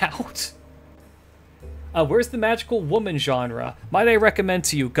making out. Where's the magical woman genre? Might I recommend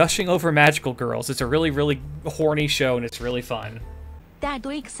to you Gushing Over Magical Girls? It's a really, really horny show, and it's really fun. Dead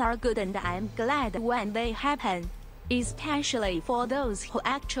weeks are good, and I'm glad when they happen. Especially for those who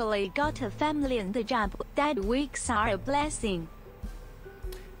actually got a family and a job. Dead weeks are a blessing.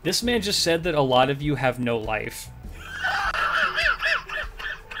 This man just said that a lot of you have no life.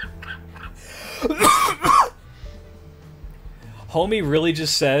 Homie really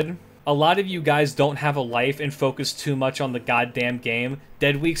just said, a lot of you guys don't have a life and focus too much on the goddamn game.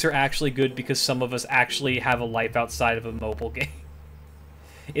 Dead weeks are actually good because some of us actually have a life outside of a mobile game.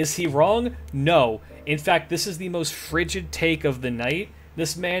 Is he wrong? No. In fact, this is the most frigid take of the night.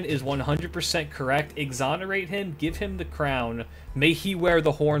 This man is 100% correct. Exonerate him, give him the crown. May he wear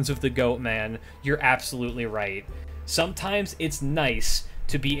the horns of the goat man. You're absolutely right. Sometimes it's nice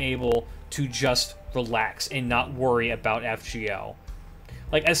to be able to just relax and not worry about FGO.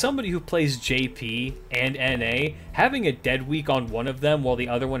 Like, as somebody who plays JP and NA, having a dead week on one of them while the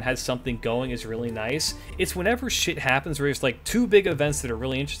other one has something going is really nice. It's whenever shit happens where there's like two big events that are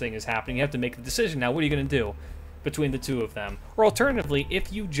really interesting is happening, you have to make a decision. Now, what are you going to do between the two of them? Or alternatively,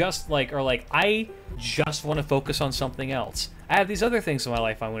 if you just like are like, I just want to focus on something else. I have these other things in my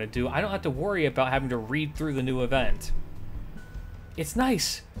life I want to do. I don't have to worry about having to read through the new event. It's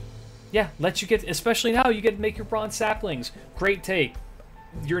nice. Yeah, let you get, especially now, you get to make your bronze saplings. Great take.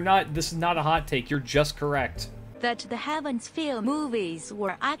 You're not, this is not a hot take, you're just correct. That the Heaven's Feel movies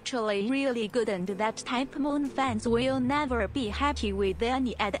were actually really good, and that Type Moon fans will never be happy with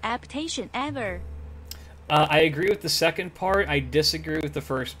any adaptation ever. I agree with the second part, I disagree with the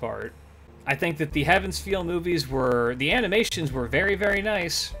first part. I think that the Heaven's Feel movies were, the animations were very, very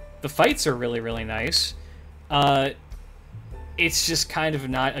nice. The fights are really, really nice. It's just kind of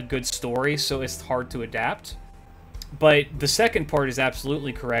not a good story, so it's hard to adapt. But the second part is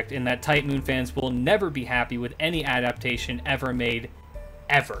absolutely correct in that Type Moon fans will never be happy with any adaptation ever made,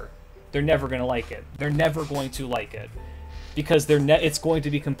 ever. They're never going to like it. They're never going to like it. Because it's going to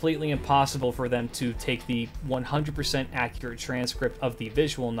be completely impossible for them to take the 100% accurate transcript of the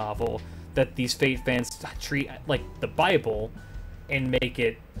visual novel that these Fate fans treat like the Bible and make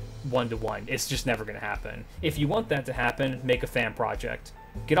it one-to-one. It's just never going to happen. If you want that to happen, make a fan project.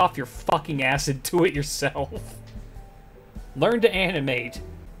 Get off your fucking ass and do it yourself. Learn to animate,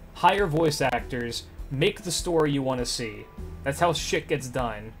 hire voice actors, make the story you want to see. That's how shit gets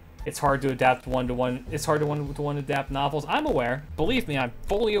done. It's hard to adapt one-to-one. It's hard to one-to-one adapt novels. I'm aware. Believe me, I'm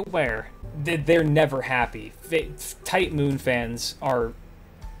fully aware. They're never happy. Type Moon fans are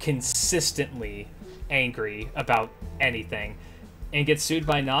consistently angry about anything and get sued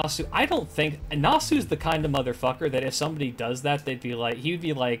by Nasu. I don't think... Nasu's the kind of motherfucker that if somebody does that, they'd be like... He'd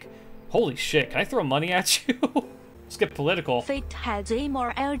be like, holy shit, can I throw money at you? Let's get political. Fate has way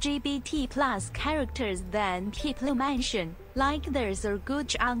more LGBT plus characters than people mention. Like there's a good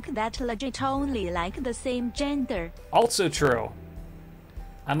chunk that legit only like the same gender. Also true.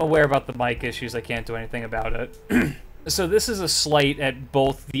 I'm aware about the mic issues. I can't do anything about it. So this is a slight at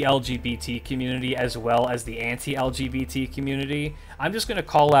both the LGBT community as well as the anti-LGBT community. I'm just going to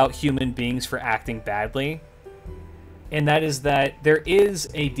call out human beings for acting badly. And that is that there is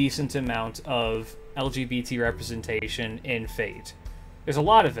a decent amount of LGBT representation in Fate. There's a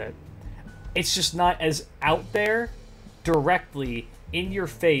lot of it. It's just not as out there, directly in your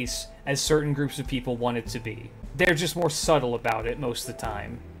face, as certain groups of people want it to be. They're just more subtle about it most of the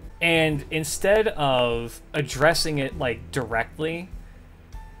time. And instead of addressing it, like, directly,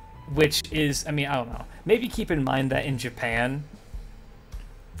 which is, I mean, I don't know. Maybe keep in mind that in Japan,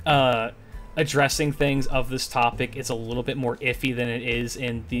 addressing things of this topic is a little bit more iffy than it is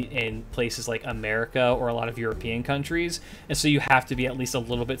in places like America or a lot of European countries, and so you have to be at least a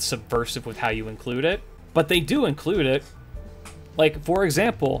little bit subversive with how you include it. But they do include it. Like, for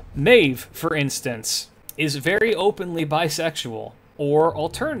example, Maeve, for instance, is very openly bisexual. Or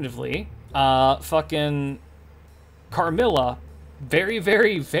alternatively, fucking Carmilla, very,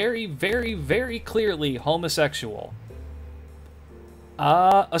 very, very, very, very clearly homosexual.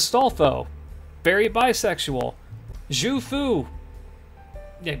 Astolfo, very bisexual. Zhu Fu.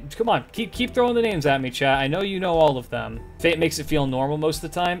 Yeah, come on, keep throwing the names at me, chat. I know you know all of them. Fate makes it feel normal most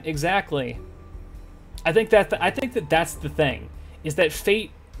of the time. Exactly. I think that that's the thing, is that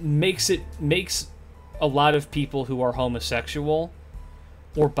Fate makes a lot of people who are homosexual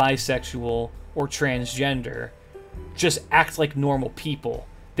or bisexual or transgender just act like normal people.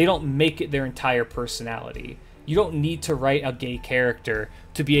 They don't make it their entire personality. You don't need to write a gay character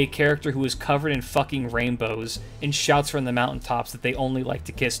to be a character who is covered in fucking rainbows and shouts from the mountaintops that they only like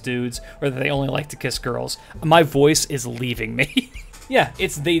to kiss dudes or that they only like to kiss girls. My voice is leaving me. Yeah,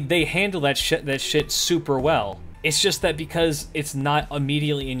 it's they handle that shit super well. It's just that because it's not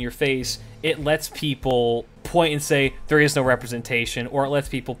immediately in your face, it lets people point and say there is no representation, or it lets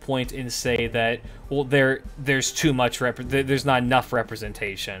people point and say that, well, there's too much there's not enough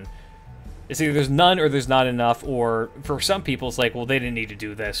representation. It's either there's none or there's not enough, or for some people it's like, well, they didn't need to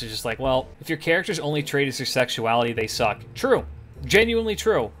do this. It's just like, well, if your character's only trait is their sexuality, they suck. True. Genuinely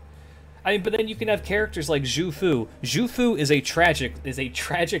true. I mean, but then you can have characters like Zhu Fu. Zhu Fu is a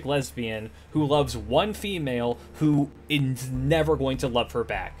tragic lesbian who loves one female who is never going to love her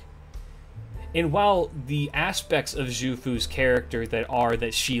back. And while the aspects of Zhu Fu's character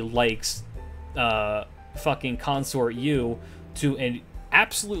that she likes fucking consort Yu to an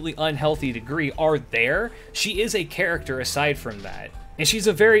absolutely unhealthy degree are there, she is a character aside from that. And she's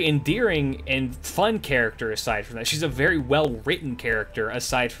a very endearing and fun character aside from that. She's a very well-written character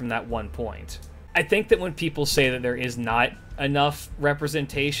aside from that one point. I think that when people say that there is not enough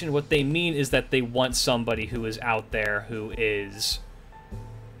representation, what they mean is that they want somebody who is out there who is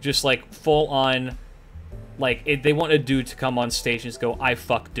just like full on, like they want a dude to come on stage and just go, I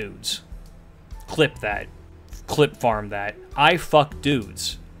fuck dudes. Clip that. Clip farm that. I fuck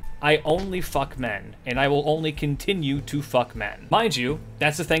dudes. I only fuck men, and I will only continue to fuck men. Mind you,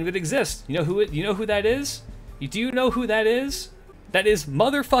 that's a thing that exists. You know who that is? Do you know who that is? That is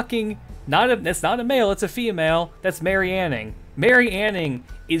motherfucking that's not a male, it's a female. That's Mary Anning. Mary Anning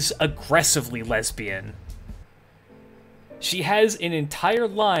is aggressively lesbian. She has an entire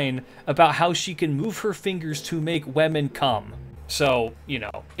line about how she can move her fingers to make women come. So, you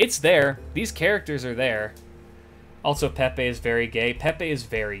know, it's there. These characters are there. Also, Pepe is very gay. Pepe is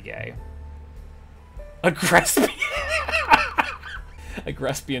very gay. Agrespian.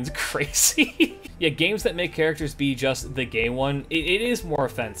 Agrespian's crazy. Yeah, games that make characters be just the gay one, it is more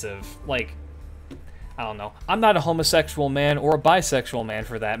offensive. Like, I don't know. I'm not a homosexual man or a bisexual man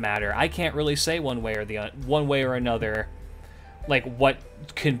for that matter. I can't really say one way or another, like, what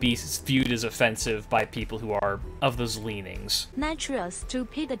can be viewed as offensive by people who are of those leanings. Natural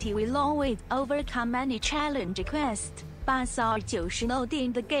stupidity will always overcome any challenge quest. Basar 90 note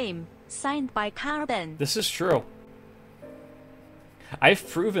in the game, signed by Carbon. This is true. I've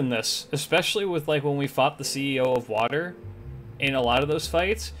proven this, especially with like when we fought the CEO of Water in a lot of those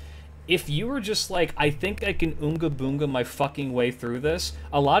fights. If you were just like, I think I can Oonga Boonga my fucking way through this,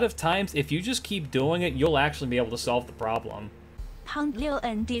 a lot of times if you just keep doing it, you'll actually be able to solve the problem. Pound Liu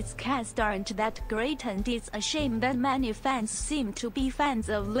and its cast aren't that great, and it's a shame that many fans seem to be fans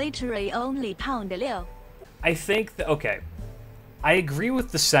of literally only Pound Liu. I think that, okay, I agree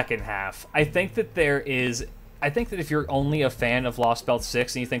with the second half. I think that if you're only a fan of Lost Belt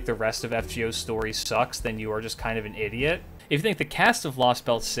 6 and you think the rest of FGO's story sucks, then you are just kind of an idiot. If you think the cast of Lost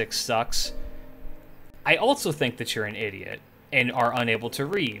Belt 6 sucks, I also think that you're an idiot and are unable to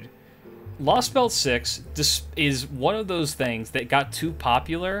read. Lost Belt 6 is one of those things that got too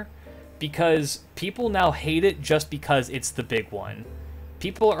popular because people now hate it just because it's the big one.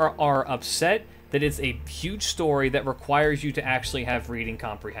 People are upset that it's a huge story that requires you to actually have reading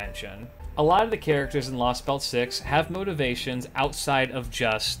comprehension. A lot of the characters in Lost Belt 6 have motivations outside of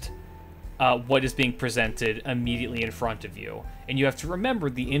just what is being presented immediately in front of you. And you have to remember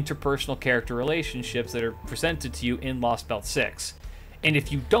the interpersonal character relationships that are presented to you in Lost Belt 6. And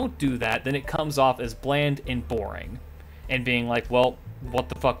if you don't do that, then it comes off as bland and boring. And being like, well, what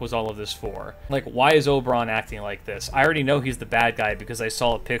the fuck was all of this for? Like, why is Oberon acting like this? I already know he's the bad guy because I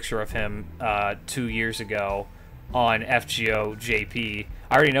saw a picture of him 2 years ago on FGO JP.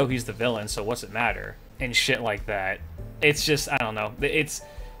 I already know he's the villain, so what's it matter? And shit like that. It's just, I don't know. It's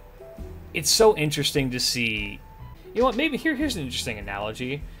so interesting to see. You know what, maybe here's an interesting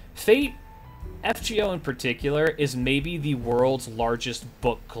analogy. Fate, FGO in particular, is maybe the world's largest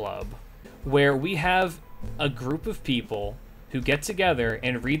book club, where we have a group of people who get together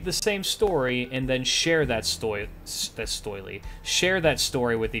and read the same story and then share that story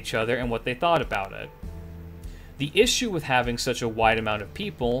with each other and what they thought about it. The issue with having such a wide amount of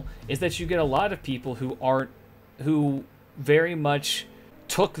people is that you get a lot of people who very much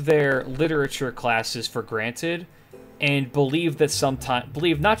took their literature classes for granted and believe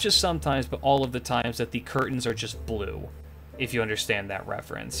not just sometimes, but all of the times that the curtains are just blue, if you understand that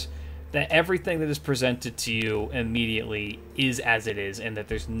reference. That everything that is presented to you immediately is as it is, and that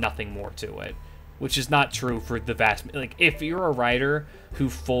there's nothing more to it. Which is not true for the vast... Like, if you're a writer who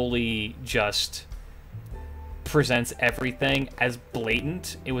fully just presents everything as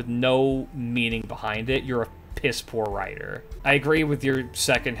blatant, and with no meaning behind it, you're a piss-poor writer. I agree with your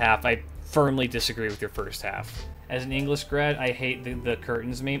second half. I firmly disagree with your first half. As an English grad, I hate the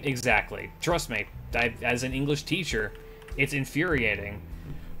curtains meme. Exactly. Trust me. As an English teacher, It's infuriating.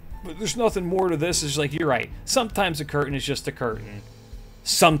 But there's nothing more to this. It's like, you're right. Sometimes a curtain is just a curtain.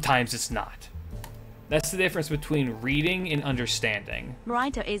 Sometimes it's not. That's the difference between reading and understanding.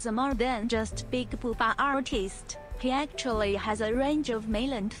 Writer is more than just big booba artist. He actually has a range of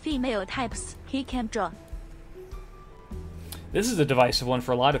male and female types he can draw. This is a divisive one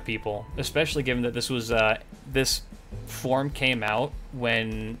for a lot of people, especially given that this was this form came out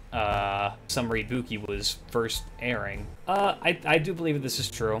when Summary Buki was first airing. I do believe that this is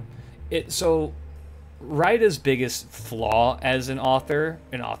true. So Raida's biggest flaw as an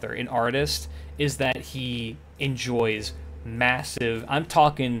artist, is that he enjoys massive, I'm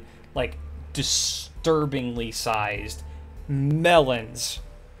talking like disturbingly sized melons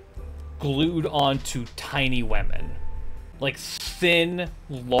glued onto tiny women. Like thin,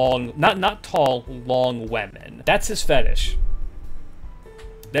 long, not tall, long women. That's his fetish.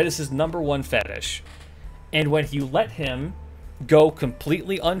 That is his #1 fetish. And when you let him go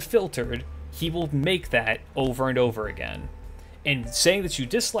completely unfiltered, he will make that over and over again. And saying that you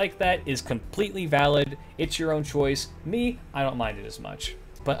dislike that is completely valid. It's your own choice. Me, I don't mind it as much.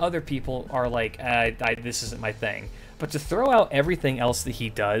 But other people are like, this isn't my thing. But to throw out everything else that he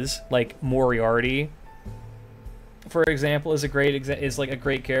does, like Moriarty, for example, is a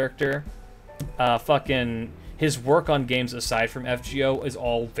great character. Fucking his work on games aside from FGO is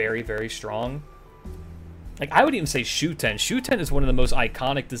all very, very strong. Like, I would even say Shuten. Shuten is one of the most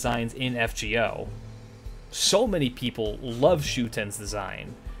iconic designs in FGO. So many people love Shuten's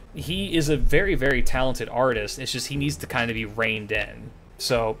design. He is a very, very talented artist. It's just he needs to kind of be reined in.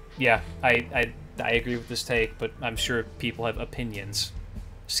 So, yeah, I agree with this take, but I'm sure people have opinions.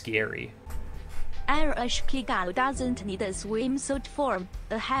 Scary. Kigal doesn't need a swimsuit form.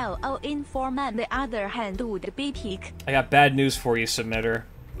 A hell in form on the other hand would be peak. I got bad news for you, submitter,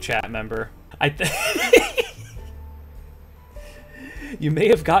 chat member. You may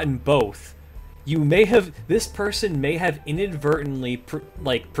have gotten both. This person may have inadvertently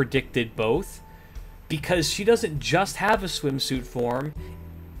predicted both, because she doesn't just have a swimsuit form.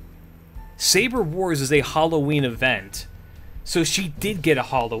 Saber Wars is a Halloween event, so she did get a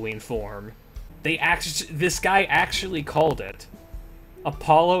Halloween form. This guy actually called it.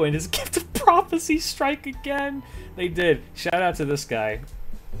 Apollo and his gift of prophecy strike again. They did. Shout out to this guy.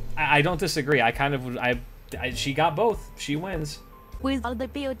 I don't disagree. She got both. She wins. With all the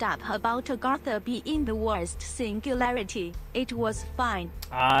build-up about Agatha being the worst singularity, it was fine.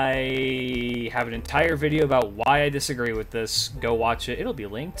 I have an entire video about why I disagree with this. Go watch it. It'll be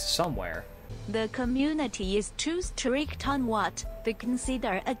linked somewhere. The community is too strict on what they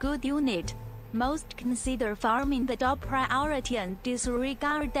consider a good unit. Most consider farming the top priority and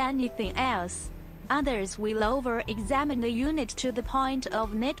disregard anything else. Others will over-examine the unit to the point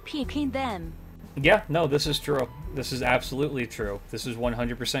of nitpicking them. Yeah, no, this is true. This is absolutely true. This is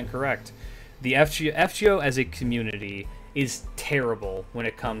 100% correct. The FGO as a community is terrible when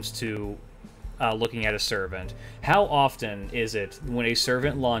it comes to looking at a servant. How often is it when a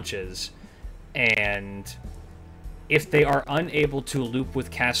servant launches, and if they are unable to loop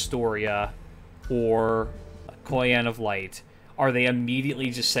with Castoria or Koyan of Light, are they immediately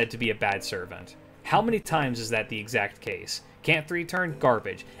just said to be a bad servant? How many times is that the exact case? Can't 3-turn?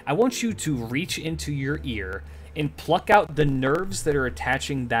 Garbage. I want you to reach into your ear and pluck out the nerves that are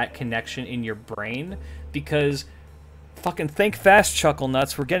attaching that connection in your brain, because fucking think fast, chuckle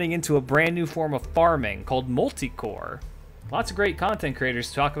nuts, we're getting into a brand new form of farming called multi-core. Lots of great content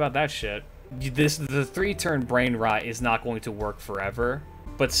creators talk about that shit. The 3-turn brain rot is not going to work forever,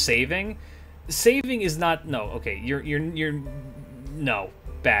 but saving is not, no, okay, you're no,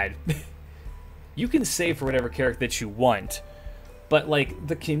 bad. You can save for whatever character that you want, but like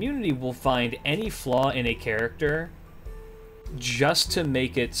the community will find any flaw in a character just to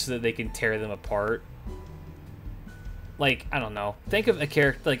make it so that they can tear them apart. Like, I don't know. Think of a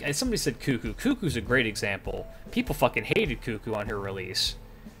character, like somebody said Cuckoo. Cuckoo's a great example. People fucking hated Cuckoo on her release.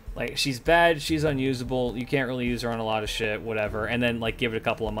 Like, she's bad, she's unusable, you can't really use her on a lot of shit, whatever, and then, like, give it a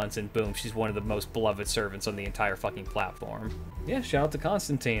couple of months and boom, she's one of the most beloved servants on the entire fucking platform. Yeah, shout out to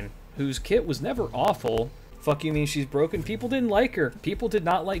Constantine, whose kit was never awful. Fuck you mean she's broken? People didn't like her. People did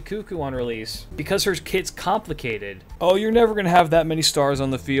not like Cuckoo on release. Because her kit's complicated. Oh, you're never gonna have that many stars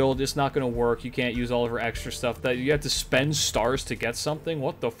on the field, it's not gonna work, you can't use all of her extra stuff, that you have to spend stars to get something?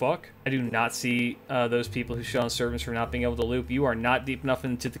 What the fuck? I do not see those people who shit on servants for not being able to loop. You are not deep enough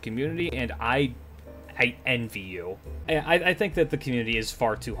into the community, and I envy you. I think that the community is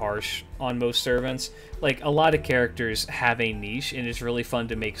far too harsh on most servants. Like, a lot of characters have a niche, and it's really fun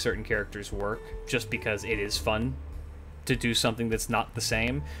to make certain characters work, just because it is fun. to do something that's not the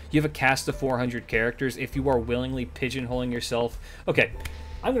same. You have a cast of 400 characters. If you are willingly pigeonholing yourself... Okay,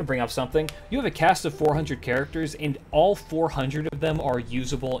 I'm going to bring up something. You have a cast of 400 characters, and all 400 of them are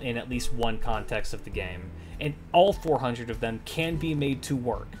usable in at least one context of the game. And all 400 of them can be made to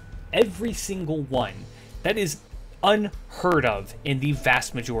work. Every single one. That is unheard of in the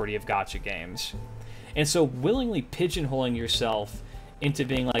vast majority of gacha games. And so willingly pigeonholing yourself into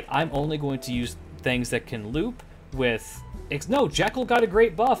being like, I'm only going to use things that can loop with... No, Jekyll got a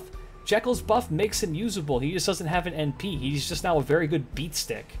great buff. Jekyll's buff makes him usable. He just doesn't have an NP. He's just now a very good beat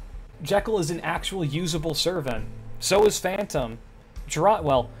stick. Jekyll is an actual usable servant. So is Phantom.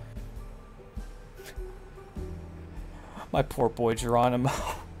 Well... My poor boy Geronimo.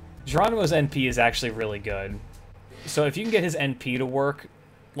 Geronimo's NP is actually really good. So if you can get his NP to work,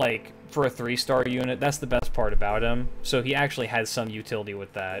 like, for a 3-star unit, that's the best part about him. So he actually has some utility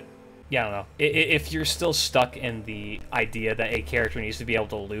with that. Yeah, I don't know. If you're still stuck in the idea that a character needs to be able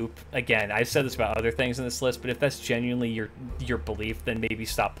to loop, again, I've said this about other things in this list, but if that's genuinely your belief, then maybe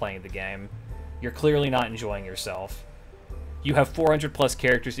stop playing the game. You're clearly not enjoying yourself. You have 400 plus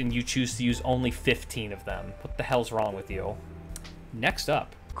characters and you choose to use only 15 of them. What the hell's wrong with you? Next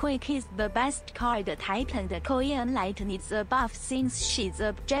up. Quick is the best card type and Korean Light needs a buff since she's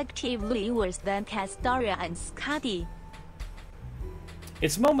objectively worse than Castoria and Skadi.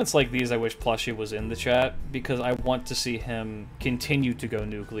 It's moments like these I wish Plushie was in the chat, because I want to see him continue to go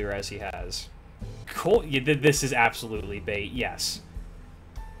nuclear as he has. Cool. This is absolutely bait, yes.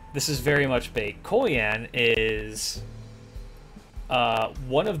 This is very much bait. Koyan is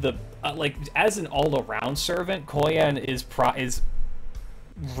one of the... like, as an all-around servant, Koyan is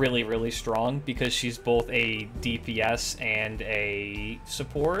really, really strong, because she's both a DPS and a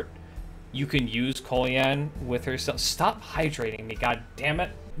support. You can use Koyan with herself. Stop hydrating me, god damn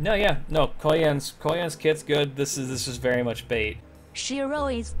it. No, yeah, no, Koyan's kit's good. This is very much bait. Shiro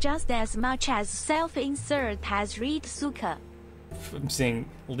is just as much as self-insert as Ritsuka. I'm seeing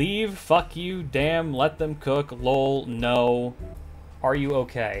leave, fuck you, damn, let them cook, lol, no. Are you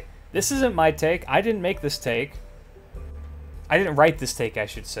okay? This isn't my take. I didn't make this take. I didn't write this take, I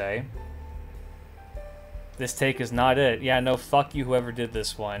should say. This take is not it. Yeah, no, fuck you, whoever did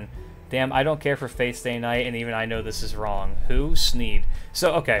this one. Damn, I don't care for Fate Stay Night, and even I know this is wrong. Who? Sneed.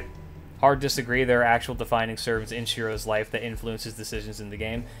 So, okay. Hard disagree. There are actual defining servants in Shiro's life that influence his decisions in the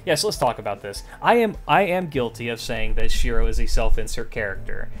game. Yeah, so let's talk about this. I am guilty of saying that Shiro is a self-insert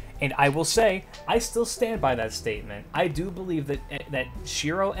character. And I will say, I still stand by that statement. I do believe that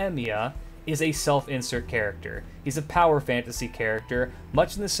Shiro Emiya is a self-insert character. He's a power fantasy character,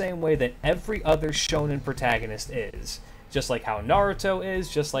 much in the same way that every other shonen protagonist is. Just like how Naruto is,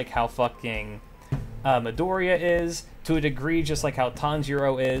 just like how fucking Midoriya is, to a degree just like how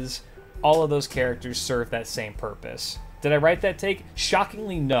Tanjiro is. All of those characters serve that same purpose. Did I write that take?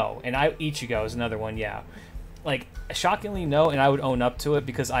 Shockingly, no. And Ichigo is another one, yeah. Like, shockingly, no, and I would own up to it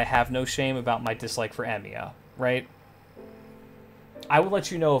because I have no shame about my dislike for Emiya, right? I would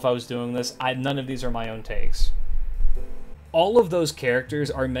let you know if I was doing this. None of these are my own takes. All of those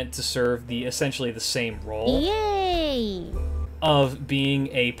characters are meant to serve essentially the same role. Yay! Of being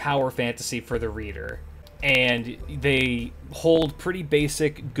a power fantasy for the reader. And they hold pretty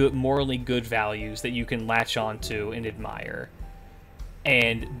basic, good, morally good values that you can latch onto and admire.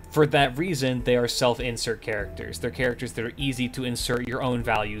 And for that reason, they are self-insert characters. They're characters that are easy to insert your own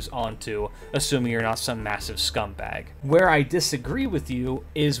values onto, assuming you're not some massive scumbag. Where I disagree with you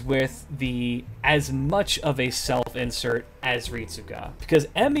is with the as much of a self-insert as Ritsuka. Because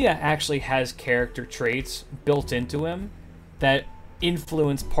Emiya actually has character traits built into him that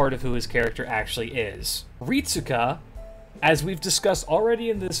influence part of who his character actually is. Ritsuka, as we've discussed already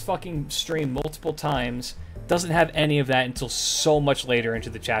in this fucking stream multiple times, doesn't have any of that until so much later into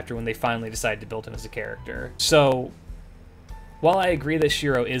the chapter when they finally decide to build him as a character. So, while I agree that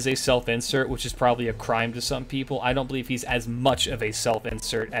Shiro is a self-insert, which is probably a crime to some people, I don't believe he's as much of a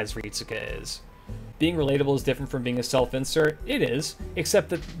self-insert as Ritsuka is. Being relatable is different from being a self-insert. It is, except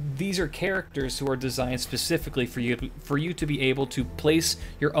that these are characters who are designed specifically for you to be able to place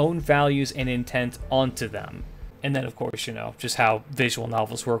your own values and intent onto them. And then, of course, you know, just how visual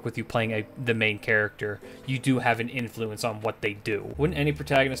novels work with you playing the main character. You do have an influence on what they do. Wouldn't any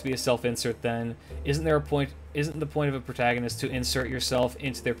protagonist be a self-insert then? Isn't the point of a protagonist to insert yourself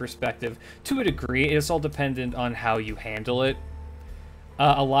into their perspective? To a degree, it's all dependent on how you handle it.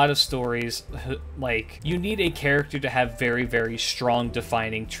 A lot of stories, like, you need a character to have very, very strong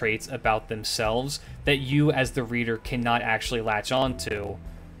defining traits about themselves that you, as the reader, cannot actually latch onto.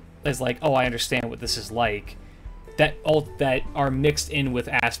 As like, oh, I understand what this is like. That are mixed in with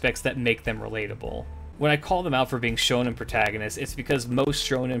aspects that make them relatable. when I call them out for being shonen protagonists, it's because most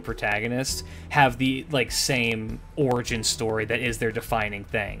shonen protagonists have the like same origin story that is their defining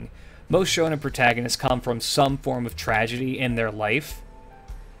thing. Most shonen protagonists come from some form of tragedy in their life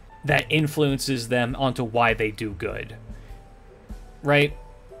that influences them onto why they do good. Right?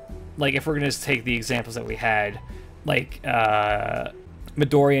 Like, if we're going to take the examples that we had, like,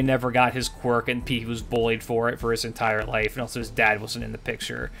 Midoriya never got his quirk and he was bullied for it for his entire life, and also his dad wasn't in the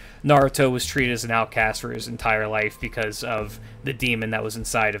picture. Naruto was treated as an outcast for his entire life because of the demon that was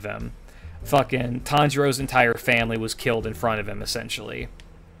inside of him. Fucking Tanjiro's entire family was killed in front of him, essentially.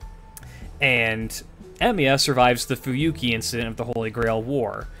 And Emiya survives the Fuyuki incident of the Holy Grail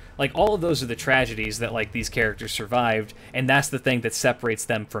War. Like, all of those are the tragedies that, like, these characters survived, and that's the thing that separates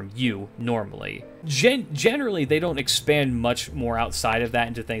them from you, normally. Generally, they don't expand much more outside of that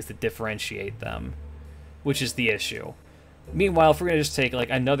into things that differentiate them, which is the issue. Meanwhile, if we're going to just take, like,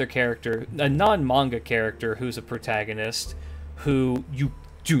 another character, a non-manga character who's a protagonist, who you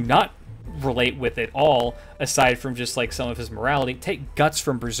do not relate with at all, aside from just, like, some of his morality, take Guts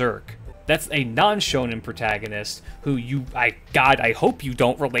from Berserk. That's a non-shonen protagonist who I hope you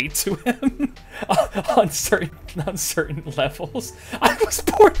don't relate to him on certain levels. I was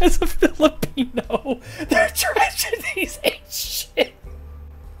born as a Filipino. Their tragedies ain't shit.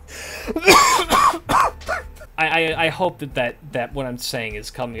 I hope that what I'm saying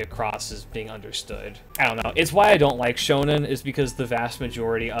is coming across as being understood. I don't know. It's why I don't like shonen, is because the vast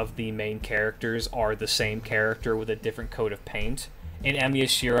majority of the main characters are the same character with a different coat of paint. And Emiya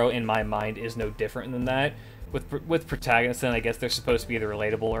Shiro, in my mind, is no different than that. With protagonists, then I guess they're supposed to be either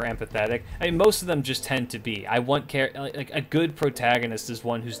relatable or empathetic. I mean, most of them just tend to be. I want like a good protagonist is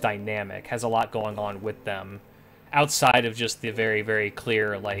one who's dynamic, has a lot going on with them, outside of just the very, very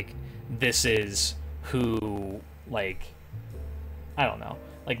clear, like, this is who, like, I don't know,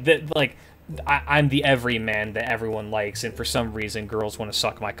 like I'm the everyman that everyone likes, and for some reason girls want to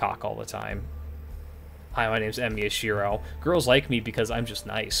suck my cock all the time. Hi, my name's Emiya Shiro. Girls like me because I'm just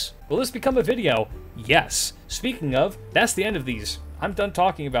nice. Will this become a video? Yes. Speaking of, that's the end of these. I'm done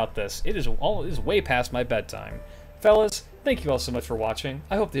talking about this. It is way past my bedtime. Fellas, thank you all so much for watching.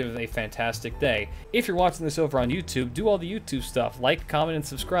 I hope you have a fantastic day. If you're watching this over on YouTube, do all the YouTube stuff. Like, comment, and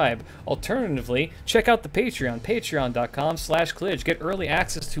subscribe. Alternatively, check out the Patreon, patreon.com/klidge. Get early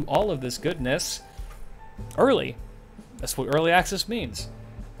access to all of this goodness. Early. That's what early access means.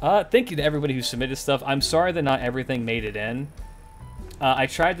 Thank you to everybody who submitted stuff. I'm sorry that not everything made it in. I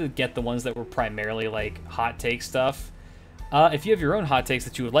tried to get the ones that were primarily, like, hot take stuff. If you have your own hot takes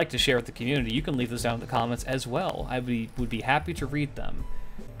that you would like to share with the community, you can leave those down in the comments as well. I would be happy to read them.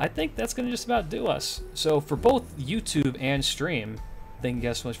 I think that's going to just about do us. So for both YouTube and stream, thank you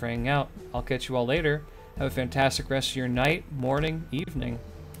guys so much for hanging out. I'll catch you all later. Have a fantastic rest of your night, morning, evening.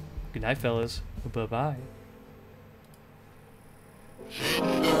 Good night, fellas. Bye-bye.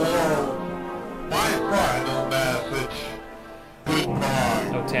 My final message.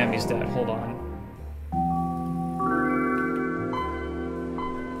 Goodbye. Oh, Tammy's dead. Hold on.